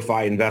all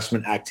SoFi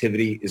investment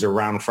activity is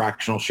around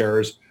fractional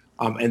shares.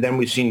 And then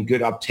we've seen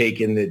good uptake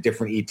in the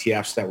different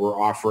ETFs that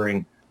we're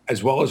offering,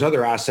 as well as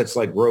other assets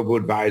like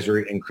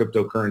robo-advisory and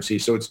cryptocurrency.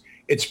 So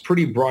it's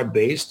pretty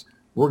broad-based.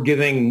 We're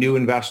giving new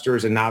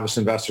investors and novice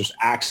investors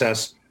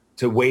access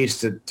to ways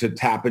to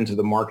tap into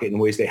the market in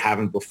ways they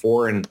haven't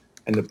before. And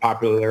the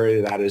popularity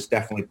of that is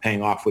definitely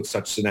paying off with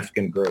such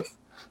significant growth.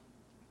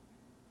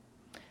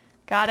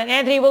 Got it.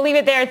 Anthony, we'll leave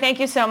it there. Thank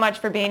you so much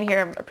for being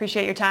here.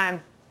 Appreciate your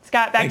time.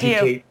 Scott, back to you.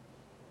 Kate.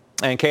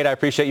 And Kate, I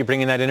appreciate you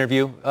bringing that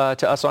interview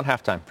to us on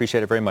Halftime.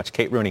 Appreciate it very much.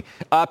 Kate Rooney.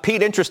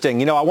 Pete,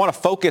 interesting. I want to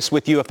focus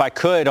with you, if I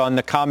could, on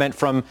the comment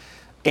from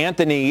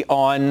Anthony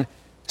on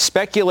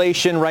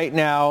speculation right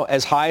now,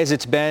 as high as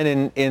it's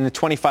been in the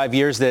 25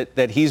 years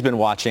that he's been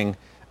watching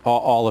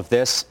all of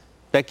this.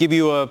 That give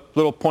you a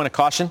little point of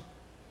caution?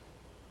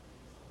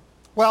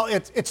 Well,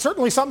 it's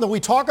certainly something that we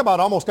talk about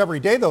almost every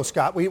day, though,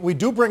 Scott. We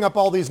do bring up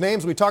all these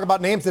names. We talk about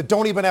names that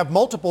don't even have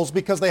multiples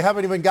because they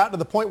haven't even gotten to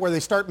the point where they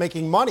start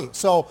making money.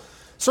 So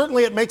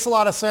certainly it makes a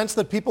lot of sense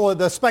that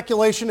the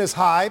speculation is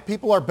high.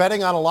 People are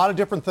betting on a lot of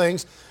different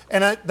things.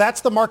 And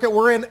that's the market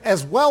we're in,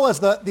 as well as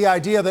the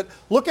idea that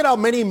look at how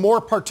many more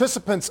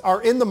participants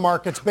are in the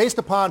markets based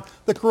upon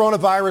the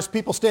coronavirus,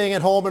 people staying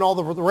at home and all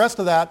the rest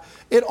of that.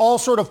 It all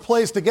sort of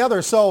plays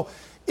together. So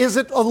Is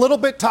it a little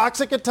bit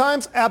toxic at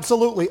times?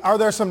 Absolutely. Are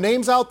there some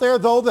names out there,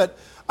 though, that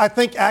I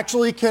think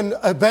actually can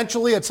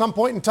eventually at some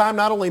point in time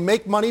not only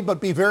make money but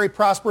be very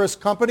prosperous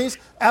companies?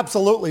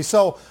 Absolutely.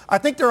 So I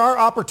think there are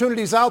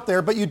opportunities out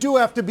there, but you do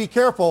have to be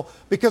careful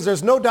because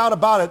there's no doubt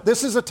about it.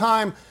 This is a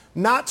time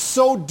not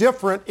so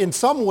different in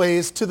some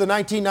ways to the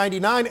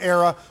 1999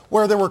 era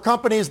where there were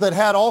companies that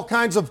had all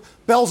kinds of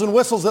bells and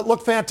whistles that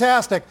looked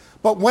fantastic,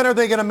 but when are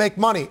they going to make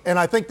money? And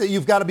I think that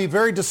you've got to be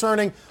very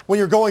discerning when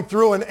you're going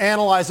through and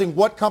analyzing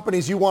what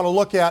companies you want to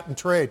look at and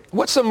trade.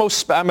 What's the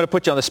most, I'm going to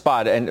put you on the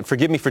spot, and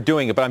forgive me for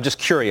doing it, but I'm just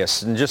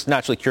curious and just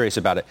naturally curious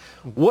about it.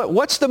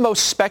 What's the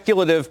most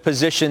speculative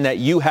position that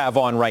you have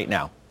on right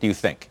now, do you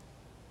think?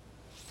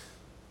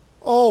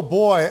 Oh,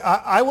 boy.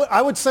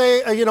 I would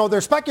say, they're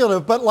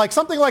speculative, but like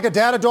something like a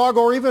Datadog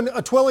or even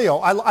a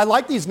Twilio. I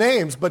like these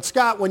names, but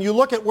Scott, when you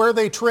look at where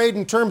they trade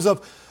in terms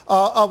of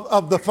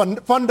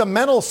the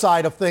fundamental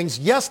side of things,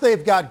 yes,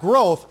 they've got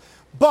growth,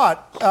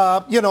 but,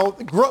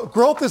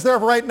 growth is there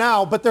right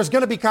now, but there's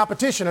going to be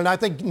competition. And I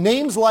think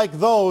names like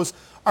those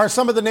are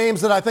some of the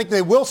names that I think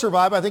they will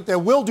survive. I think they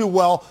will do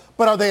well,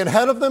 but are they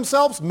ahead of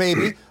themselves?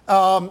 Maybe.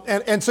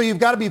 And so you've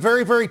got to be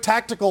very, very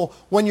tactical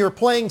when you're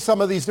playing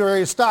some of these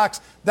various stocks.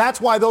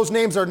 That's why those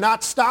names are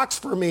not stocks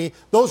for me.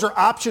 Those are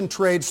option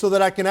trades so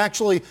that I can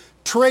actually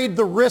trade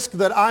the risk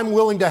that I'm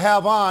willing to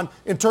have on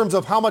in terms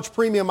of how much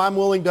premium I'm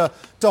willing to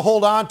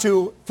hold on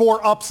to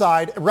for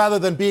upside rather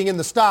than being in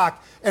the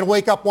stock and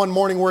wake up one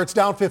morning where it's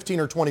down 15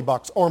 or 20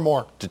 bucks or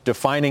more.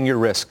 Defining your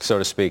risk, so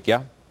to speak,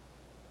 yeah?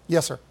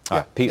 Yes, sir. All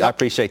right, Pete, I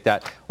appreciate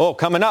that. Oh,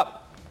 coming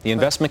up, the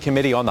investment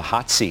committee on the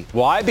hot seat.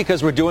 Why?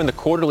 Because we're doing the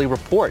quarterly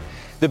report.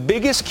 The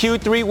biggest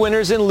Q3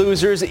 winners and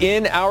losers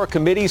in our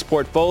committee's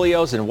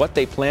portfolios and what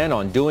they plan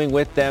on doing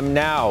with them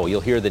now.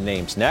 You'll hear the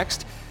names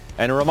next.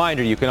 And a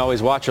reminder, you can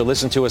always watch or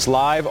listen to us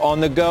live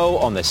on the go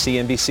on the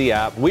CNBC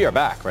app. We are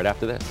back right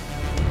after this.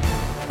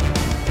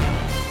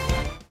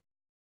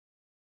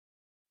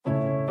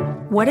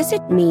 What does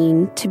it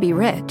mean to be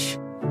rich?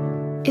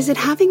 Is it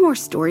having more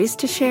stories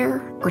to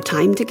share or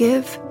time to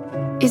give?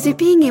 Is it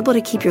being able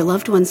to keep your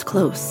loved ones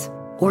close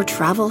or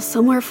travel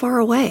somewhere far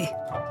away?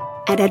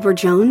 At Edward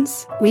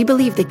Jones, we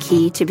believe the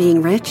key to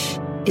being rich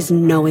is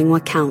knowing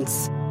what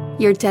counts.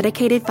 Your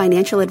dedicated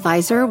financial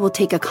advisor will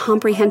take a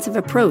comprehensive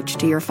approach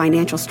to your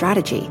financial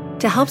strategy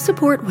to help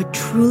support what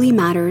truly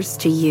matters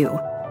to you.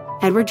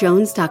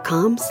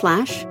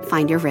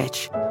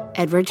 EdwardJones.com/findyourrich.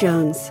 Edward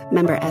Jones,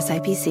 member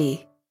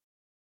SIPC.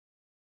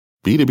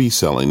 B2B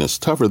selling is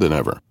tougher than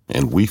ever,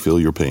 and we feel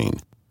your pain.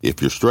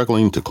 If you're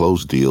struggling to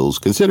close deals,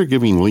 consider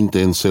giving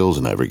LinkedIn Sales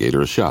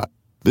Navigator a shot.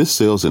 This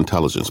sales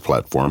intelligence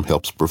platform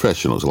helps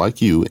professionals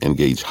like you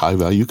engage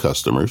high-value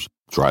customers,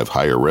 drive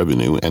higher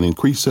revenue, and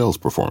increase sales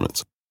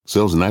performance.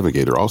 Sales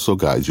Navigator also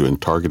guides you in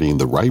targeting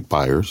the right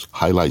buyers,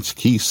 highlights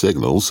key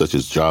signals such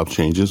as job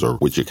changes or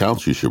which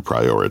accounts you should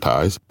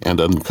prioritize, and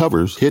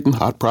uncovers hidden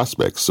hot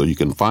prospects so you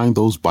can find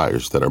those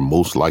buyers that are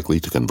most likely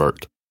to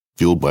convert.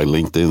 Fueled by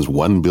LinkedIn's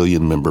 1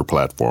 billion member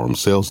platform,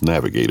 Sales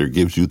Navigator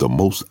gives you the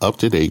most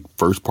up-to-date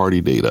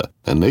first-party data,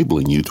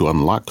 enabling you to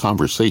unlock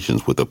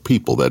conversations with the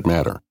people that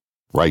matter.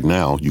 Right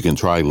now, you can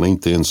try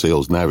LinkedIn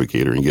Sales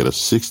Navigator and get a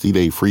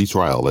 60-day free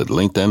trial at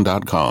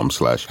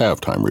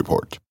linkedin.com/halftime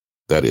report.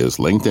 That is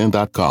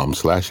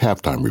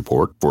linkedin.com/halftime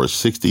report for a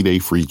 60-day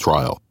free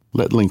trial.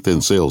 Let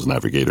LinkedIn Sales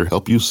Navigator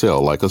help you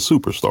sell like a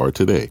superstar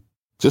today.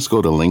 Just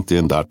go to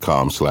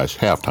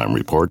linkedin.com/halftime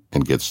report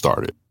and get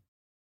started.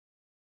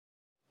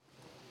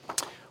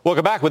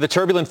 Welcome back. With a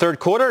turbulent third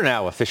quarter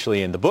now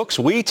officially in the books,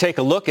 we take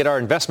a look at our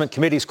investment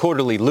committee's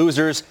quarterly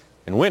losers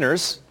and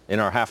winners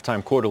in our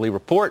halftime quarterly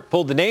report.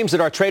 Pulled the names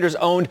that our traders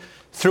owned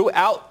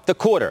throughout the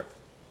quarter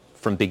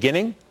from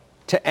beginning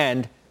to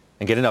end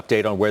and get an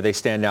update on where they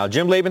stand now.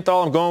 Jim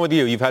Lebenthal, I'm going with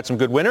you. You've had some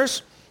good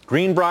winners.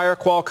 Greenbrier,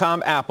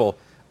 Qualcomm, Apple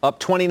up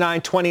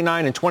 29,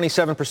 29, and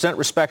 27%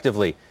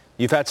 respectively.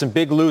 You've had some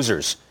big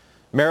losers.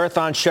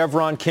 Marathon,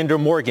 Chevron, Kinder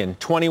Morgan,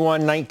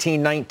 21,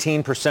 19,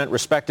 19%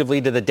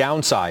 respectively to the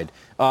downside.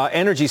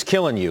 Energy's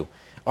killing you.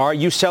 Are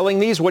you selling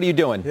these? What are you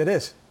doing? It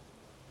is.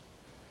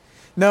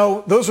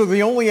 No, those are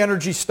the only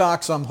energy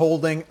stocks I'm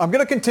holding. I'm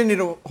going to continue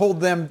to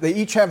hold them. They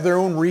each have their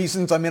own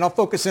reasons. I mean, I'll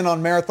focus in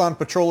on Marathon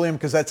Petroleum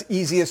because that's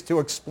easiest to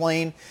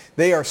explain.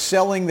 They are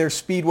selling their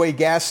Speedway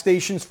gas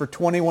stations for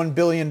 $21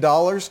 billion.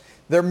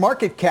 Their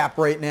market cap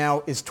right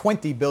now is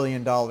 $20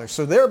 billion.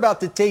 So they're about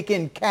to take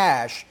in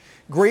cash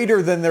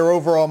greater than their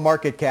overall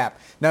market cap.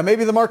 Now,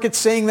 maybe the market's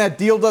saying that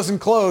deal doesn't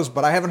close,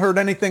 but I haven't heard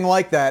anything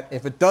like that.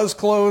 If it does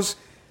close,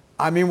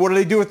 I mean, what do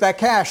they do with that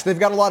cash? They've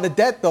got a lot of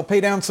debt. They'll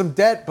pay down some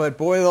debt, but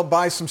boy, they'll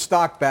buy some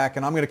stock back,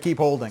 and I'm going to keep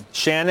holding.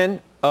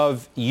 Shannon,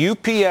 of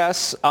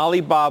UPS,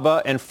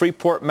 Alibaba, and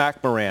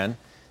Freeport-McMoran,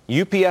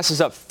 UPS is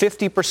up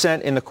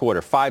 50% in the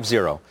quarter,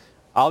 5-0.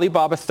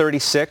 Alibaba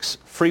 36,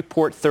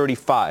 Freeport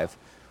 35.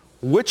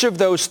 Which of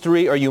those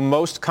three are you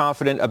most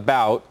confident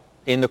about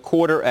in the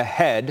quarter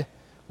ahead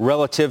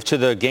relative to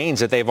the gains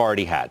that they've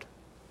already had?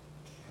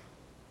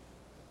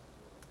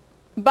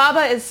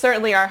 BABA is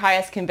certainly our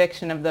highest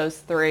conviction of those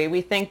three.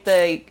 We think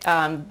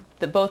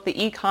both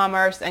the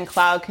e-commerce and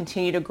cloud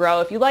continue to grow.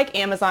 If you like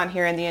Amazon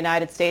here in the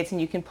United States and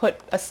you can put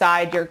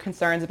aside your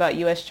concerns about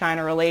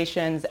U.S.-China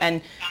relations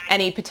and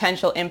any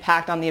potential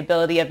impact on the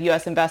ability of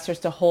U.S. investors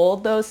to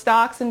hold those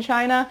stocks in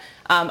China,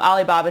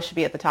 Alibaba should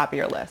be at the top of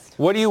your list.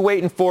 What are you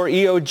waiting for?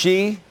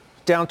 EOG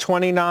down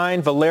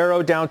 29,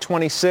 Valero down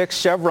 26,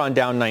 Chevron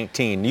down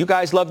 19. You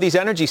guys love these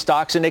energy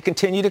stocks and they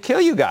continue to kill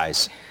you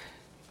guys.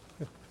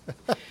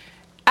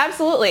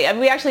 Absolutely. And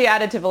we actually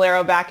added to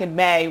Valero back in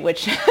May,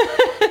 which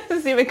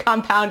is even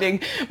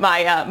compounding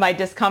my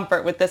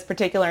discomfort with this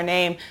particular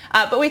name.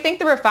 But we think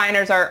the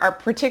refiners are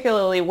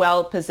particularly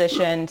well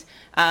positioned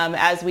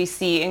as we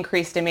see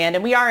increased demand.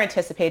 And we are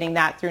anticipating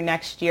that through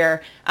next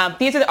year.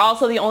 These are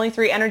also the only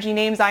three energy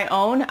names I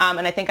own.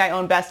 And I think I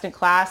own best in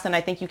class. And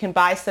I think you can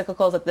buy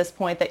cyclicals at this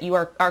point that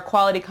are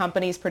quality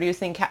companies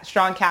producing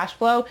strong cash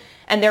flow.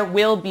 And there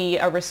will be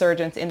a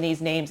resurgence in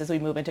these names as we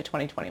move into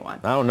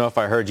 2021. I don't know if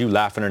I heard you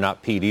laughing or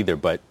not, Pete, either.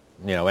 But,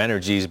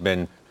 energy's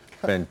been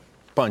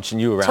punching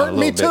you around a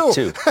little bit,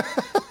 too.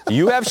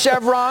 You have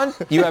Chevron.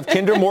 You have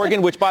Kinder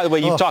Morgan, which, by the way,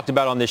 you've talked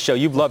about on this show.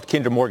 You've loved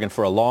Kinder Morgan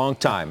for a long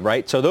time,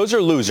 right? So those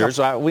are losers.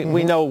 Yep.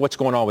 We know what's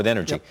going on with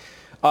energy.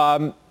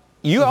 Yep.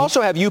 You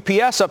also have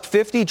UPS up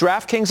 50,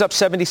 DraftKings up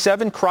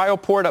 77,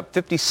 Cryoport up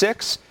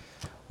 56.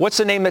 What's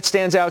the name that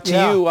stands out to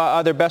you,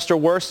 either best or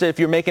worst, if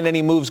you're making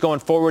any moves going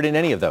forward in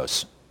any of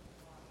those?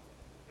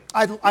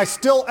 I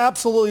still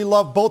absolutely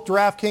love both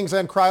DraftKings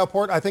and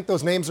Cryoport. I think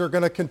those names are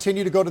going to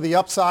continue to go to the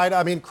upside.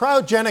 I mean,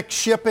 cryogenic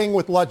shipping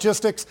with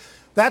logistics,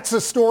 that's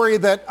a story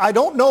that I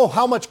don't know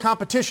how much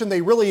competition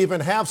they really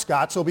even have,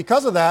 Scott. So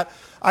because of that,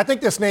 I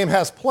think this name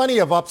has plenty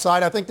of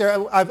upside. I think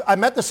I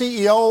met the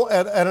CEO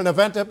at an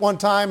event at one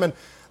time, and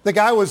the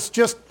guy was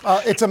just,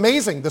 it's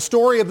amazing. The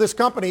story of this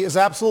company is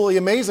absolutely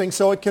amazing,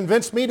 so it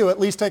convinced me to at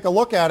least take a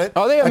look at it.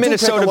 Oh, they're a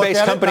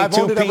Minnesota-based company,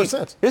 too,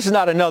 Pete.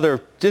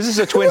 This is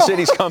a Twin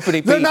Cities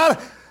company, Pete. They're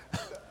not.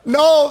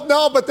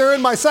 No, but they're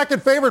in my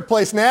second favorite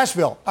place,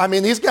 Nashville. I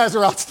mean, these guys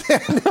are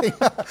outstanding.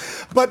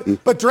 But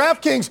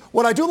DraftKings,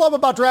 what I do love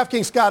about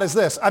DraftKings, Scott, is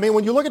this. I mean,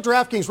 when you look at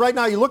DraftKings right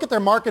now, you look at their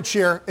market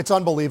share, it's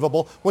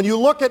unbelievable. When you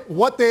look at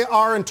what they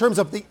are in terms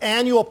of the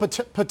annual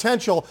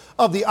potential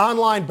of the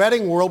online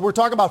betting world, we're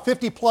talking about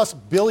 $50+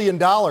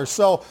 billion.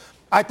 So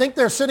I think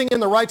they're sitting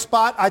in the right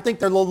spot. I think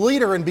they're the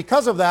leader, and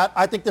because of that,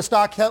 I think the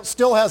stock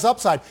still has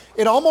upside.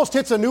 It almost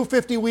hits a new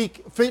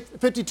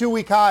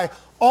 52-week high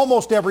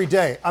almost every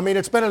day. I mean,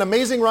 it's been an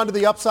amazing run to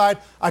the upside.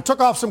 I took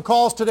off some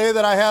calls today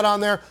that I had on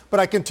there, but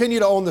I continue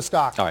to own the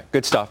stock. All right,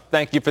 good stuff.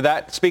 Thank you for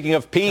that. Speaking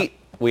of Pete,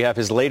 we have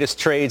his latest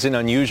trades in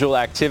unusual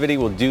activity.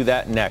 We'll do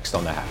that next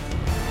on The Half.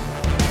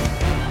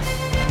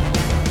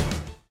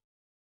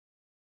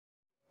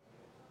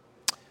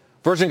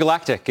 Virgin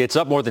Galactic, it's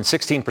up more than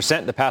 16%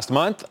 in the past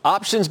month.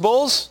 Options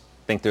bulls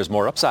think there's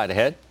more upside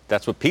ahead.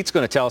 That's what Pete's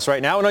going to tell us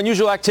right now in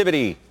unusual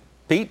activity.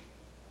 Pete?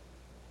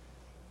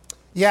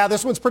 Yeah,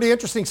 this one's pretty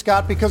interesting,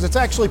 Scott, because it's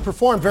actually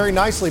performed very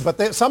nicely,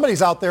 but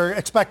somebody's out there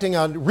expecting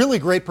a really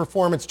great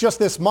performance just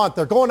this month.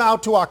 They're going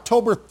out to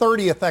October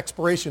 30th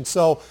expiration,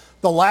 so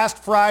the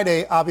last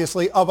Friday,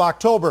 obviously, of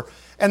October.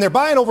 And they're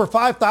buying over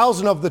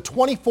 5,000 of the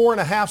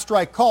 24.5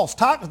 strike calls.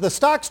 The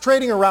stock's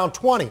trading around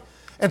 20.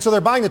 And so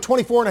they're buying the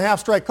 24.5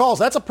 strike calls.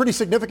 That's a pretty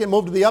significant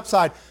move to the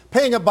upside,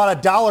 paying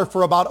about $1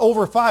 for about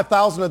over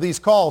 5,000 of these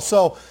calls.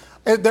 So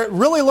they're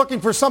really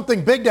looking for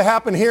something big to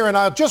happen here. And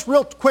I'll just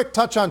real quick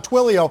touch on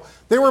Twilio.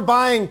 They were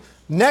buying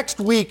next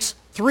week's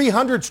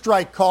 300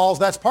 strike calls.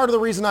 That's part of the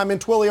reason I'm in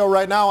Twilio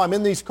right now. I'm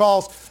in these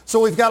calls.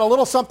 So we've got a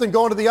little something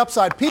going to the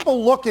upside.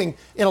 People looking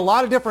in a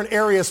lot of different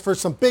areas for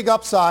some big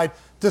upside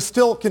to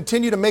still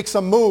continue to make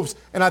some moves.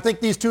 And I think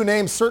these two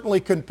names certainly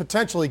could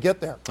potentially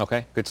get there.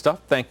 Okay, good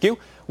stuff. Thank you.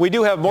 We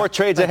do have more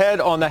trades ahead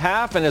on The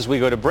Half. And as we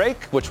go to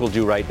break, which we'll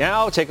do right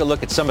now, take a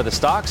look at some of the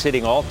stocks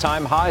hitting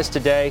all-time highs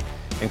today,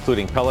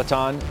 including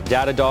Peloton,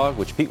 Datadog,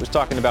 which Pete was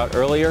talking about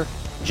earlier,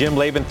 Jim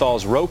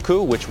Lebenthal's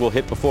Roku, which we'll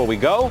hit before we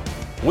go.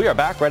 We are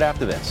back right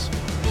after this.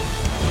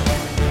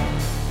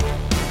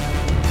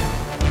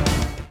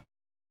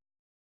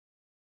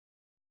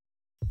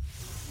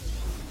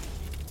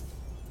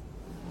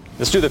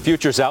 Let's do the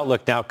futures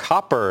outlook now.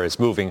 Copper is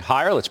moving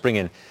higher. Let's bring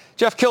in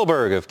Jeff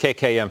Kilberg of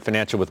KKM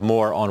Financial with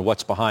more on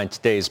what's behind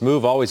today's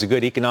move. Always a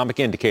good economic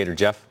indicator,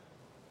 Jeff.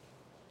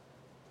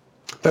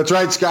 That's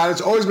right, Scott.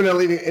 It's always been a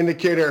leading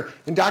indicator,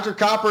 and Dr.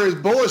 Copper is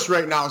bullish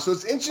right now. So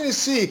it's interesting to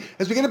see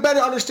as we get a better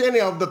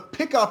understanding of the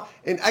pickup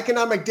in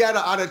economic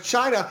data out of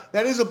China.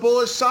 That is a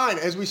bullish sign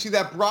as we see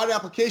that broad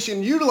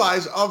application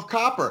utilized of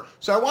copper.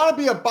 So I want to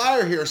be a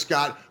buyer here,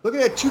 Scott.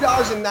 Looking at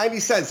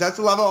 $2.90. That's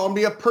the level I want to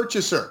be a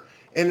purchaser.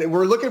 And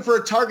we're looking for a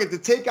target to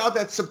take out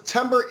that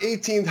September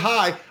 18th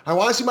high. I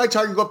want to see my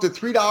target go up to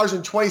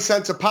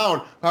 $3.20 a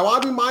pound. But I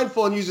want to be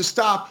mindful and use a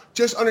stop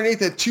just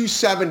underneath at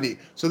 $2.70.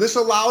 So this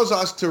allows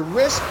us to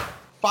risk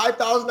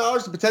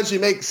 $5,000 to potentially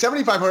make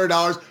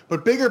 $7,500.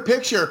 But bigger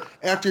picture,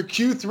 after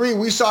Q3,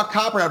 we saw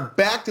copper have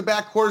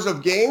back-to-back quarters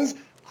of gains.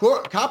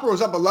 Copper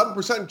was up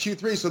 11% in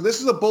Q3, so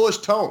this is a bullish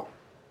tone.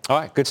 All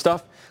right, good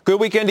stuff. Good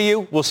weekend to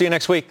you. We'll see you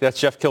next week. That's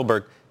Jeff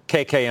Kilberg,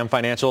 KKM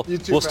Financial. You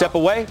too, we'll pal. step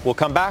away. We'll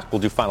come back.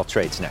 We'll do final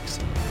trades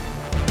next.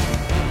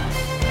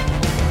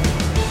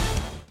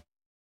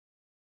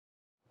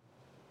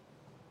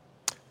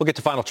 We'll get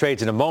to final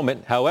trades in a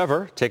moment.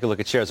 However, take a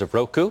look at shares of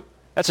Roku.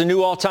 That's a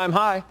new all-time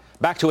high,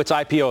 back to its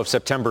IPO of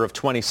September of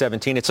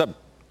 2017. It's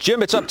up,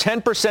 Jim, it's up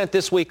 10%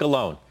 this week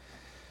alone.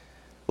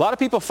 A lot of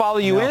people follow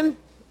you in.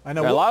 I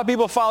know. A lot of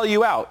people follow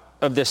you out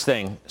of this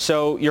thing.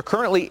 So you're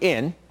currently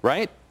in,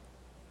 right?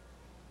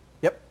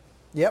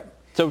 Yep.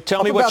 So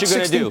tell me what you're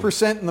going to do.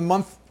 16% in the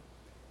month.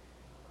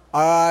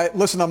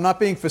 Listen, I'm not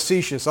being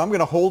facetious. I'm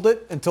going to hold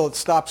it until it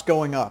stops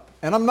going up.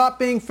 And I'm not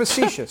being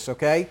facetious,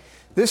 okay?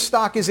 This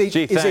stock is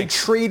a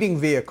trading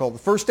vehicle. The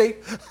first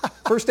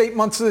eight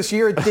months of this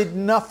year, it did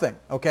nothing,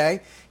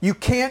 okay? You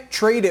can't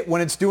trade it when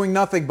it's doing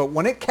nothing, but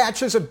when it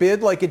catches a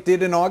bid like it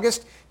did in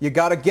August, you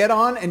got to get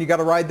on and you got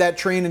to ride that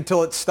train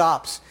until it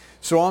stops.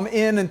 So I'm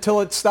in until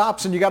it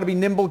stops, and you got to be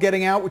nimble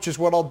getting out, which is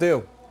what I'll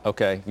do.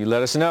 Okay, you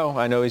let us know.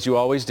 I know, as you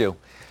always do.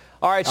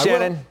 All right,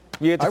 Shannon,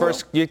 you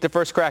get the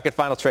first crack at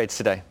final trades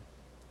today.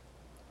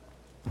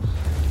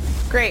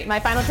 Great. My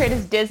final trade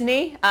is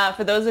Disney.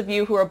 For those of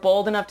you who are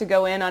bold enough to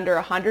go in under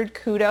 100,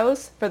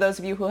 kudos. For those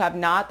of you who have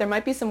not, there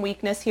might be some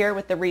weakness here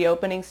with the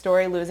reopening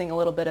story losing a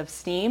little bit of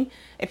steam.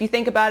 If you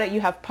think about it,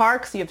 you have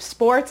parks, you have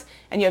sports,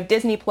 and you have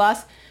Disney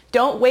Plus.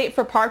 Don't wait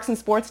for parks and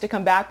sports to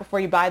come back before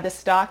you buy this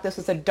stock. This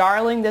was a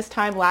darling this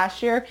time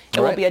last year.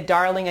 It will be a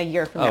darling a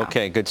year from now.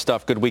 Okay, good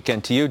stuff. Good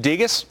weekend to you.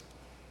 Degas?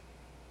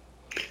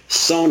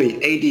 Sony,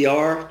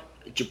 ADR,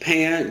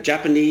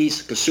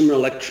 Japanese consumer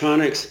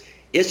electronics.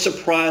 It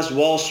surprised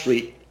Wall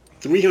Street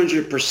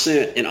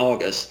 300% in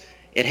August.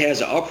 It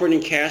has an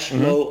operating cash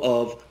flow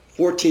of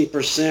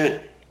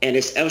 14%, and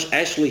it's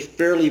actually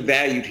fairly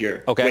valued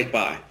here. Okay. Great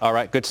buy. All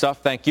right, good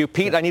stuff. Thank you.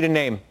 Pete, I need a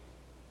name.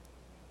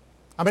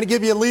 I'm going to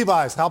give you a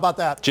Levi's. How about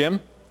that?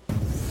 Jim?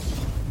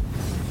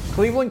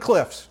 Cleveland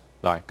Cliffs.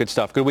 All right, good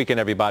stuff. Good weekend,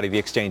 everybody. The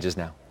exchange is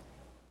now.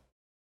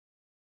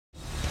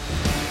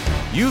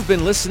 You've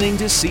been listening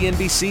to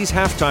CNBC's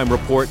Halftime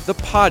Report, the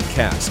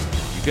podcast.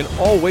 You can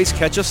always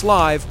catch us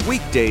live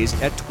weekdays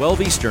at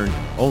 12 Eastern,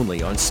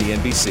 only on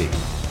CNBC.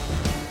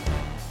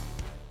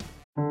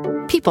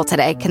 People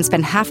today can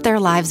spend half their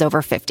lives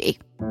over 50.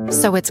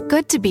 So it's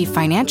good to be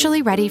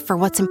financially ready for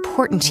what's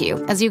important to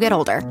you as you get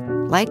older,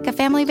 like a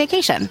family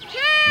vacation.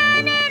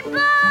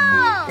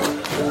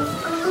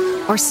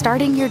 Or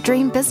starting your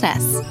dream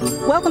business.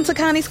 Welcome to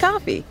Connie's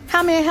Coffee.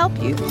 How may I help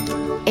you?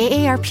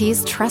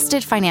 AARP's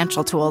trusted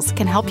financial tools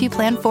can help you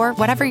plan for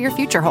whatever your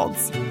future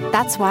holds.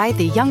 That's why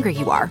the younger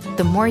you are,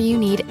 the more you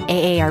need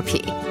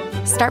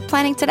AARP. Start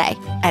planning today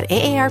at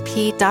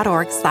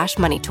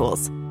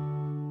aarp.org/moneytools.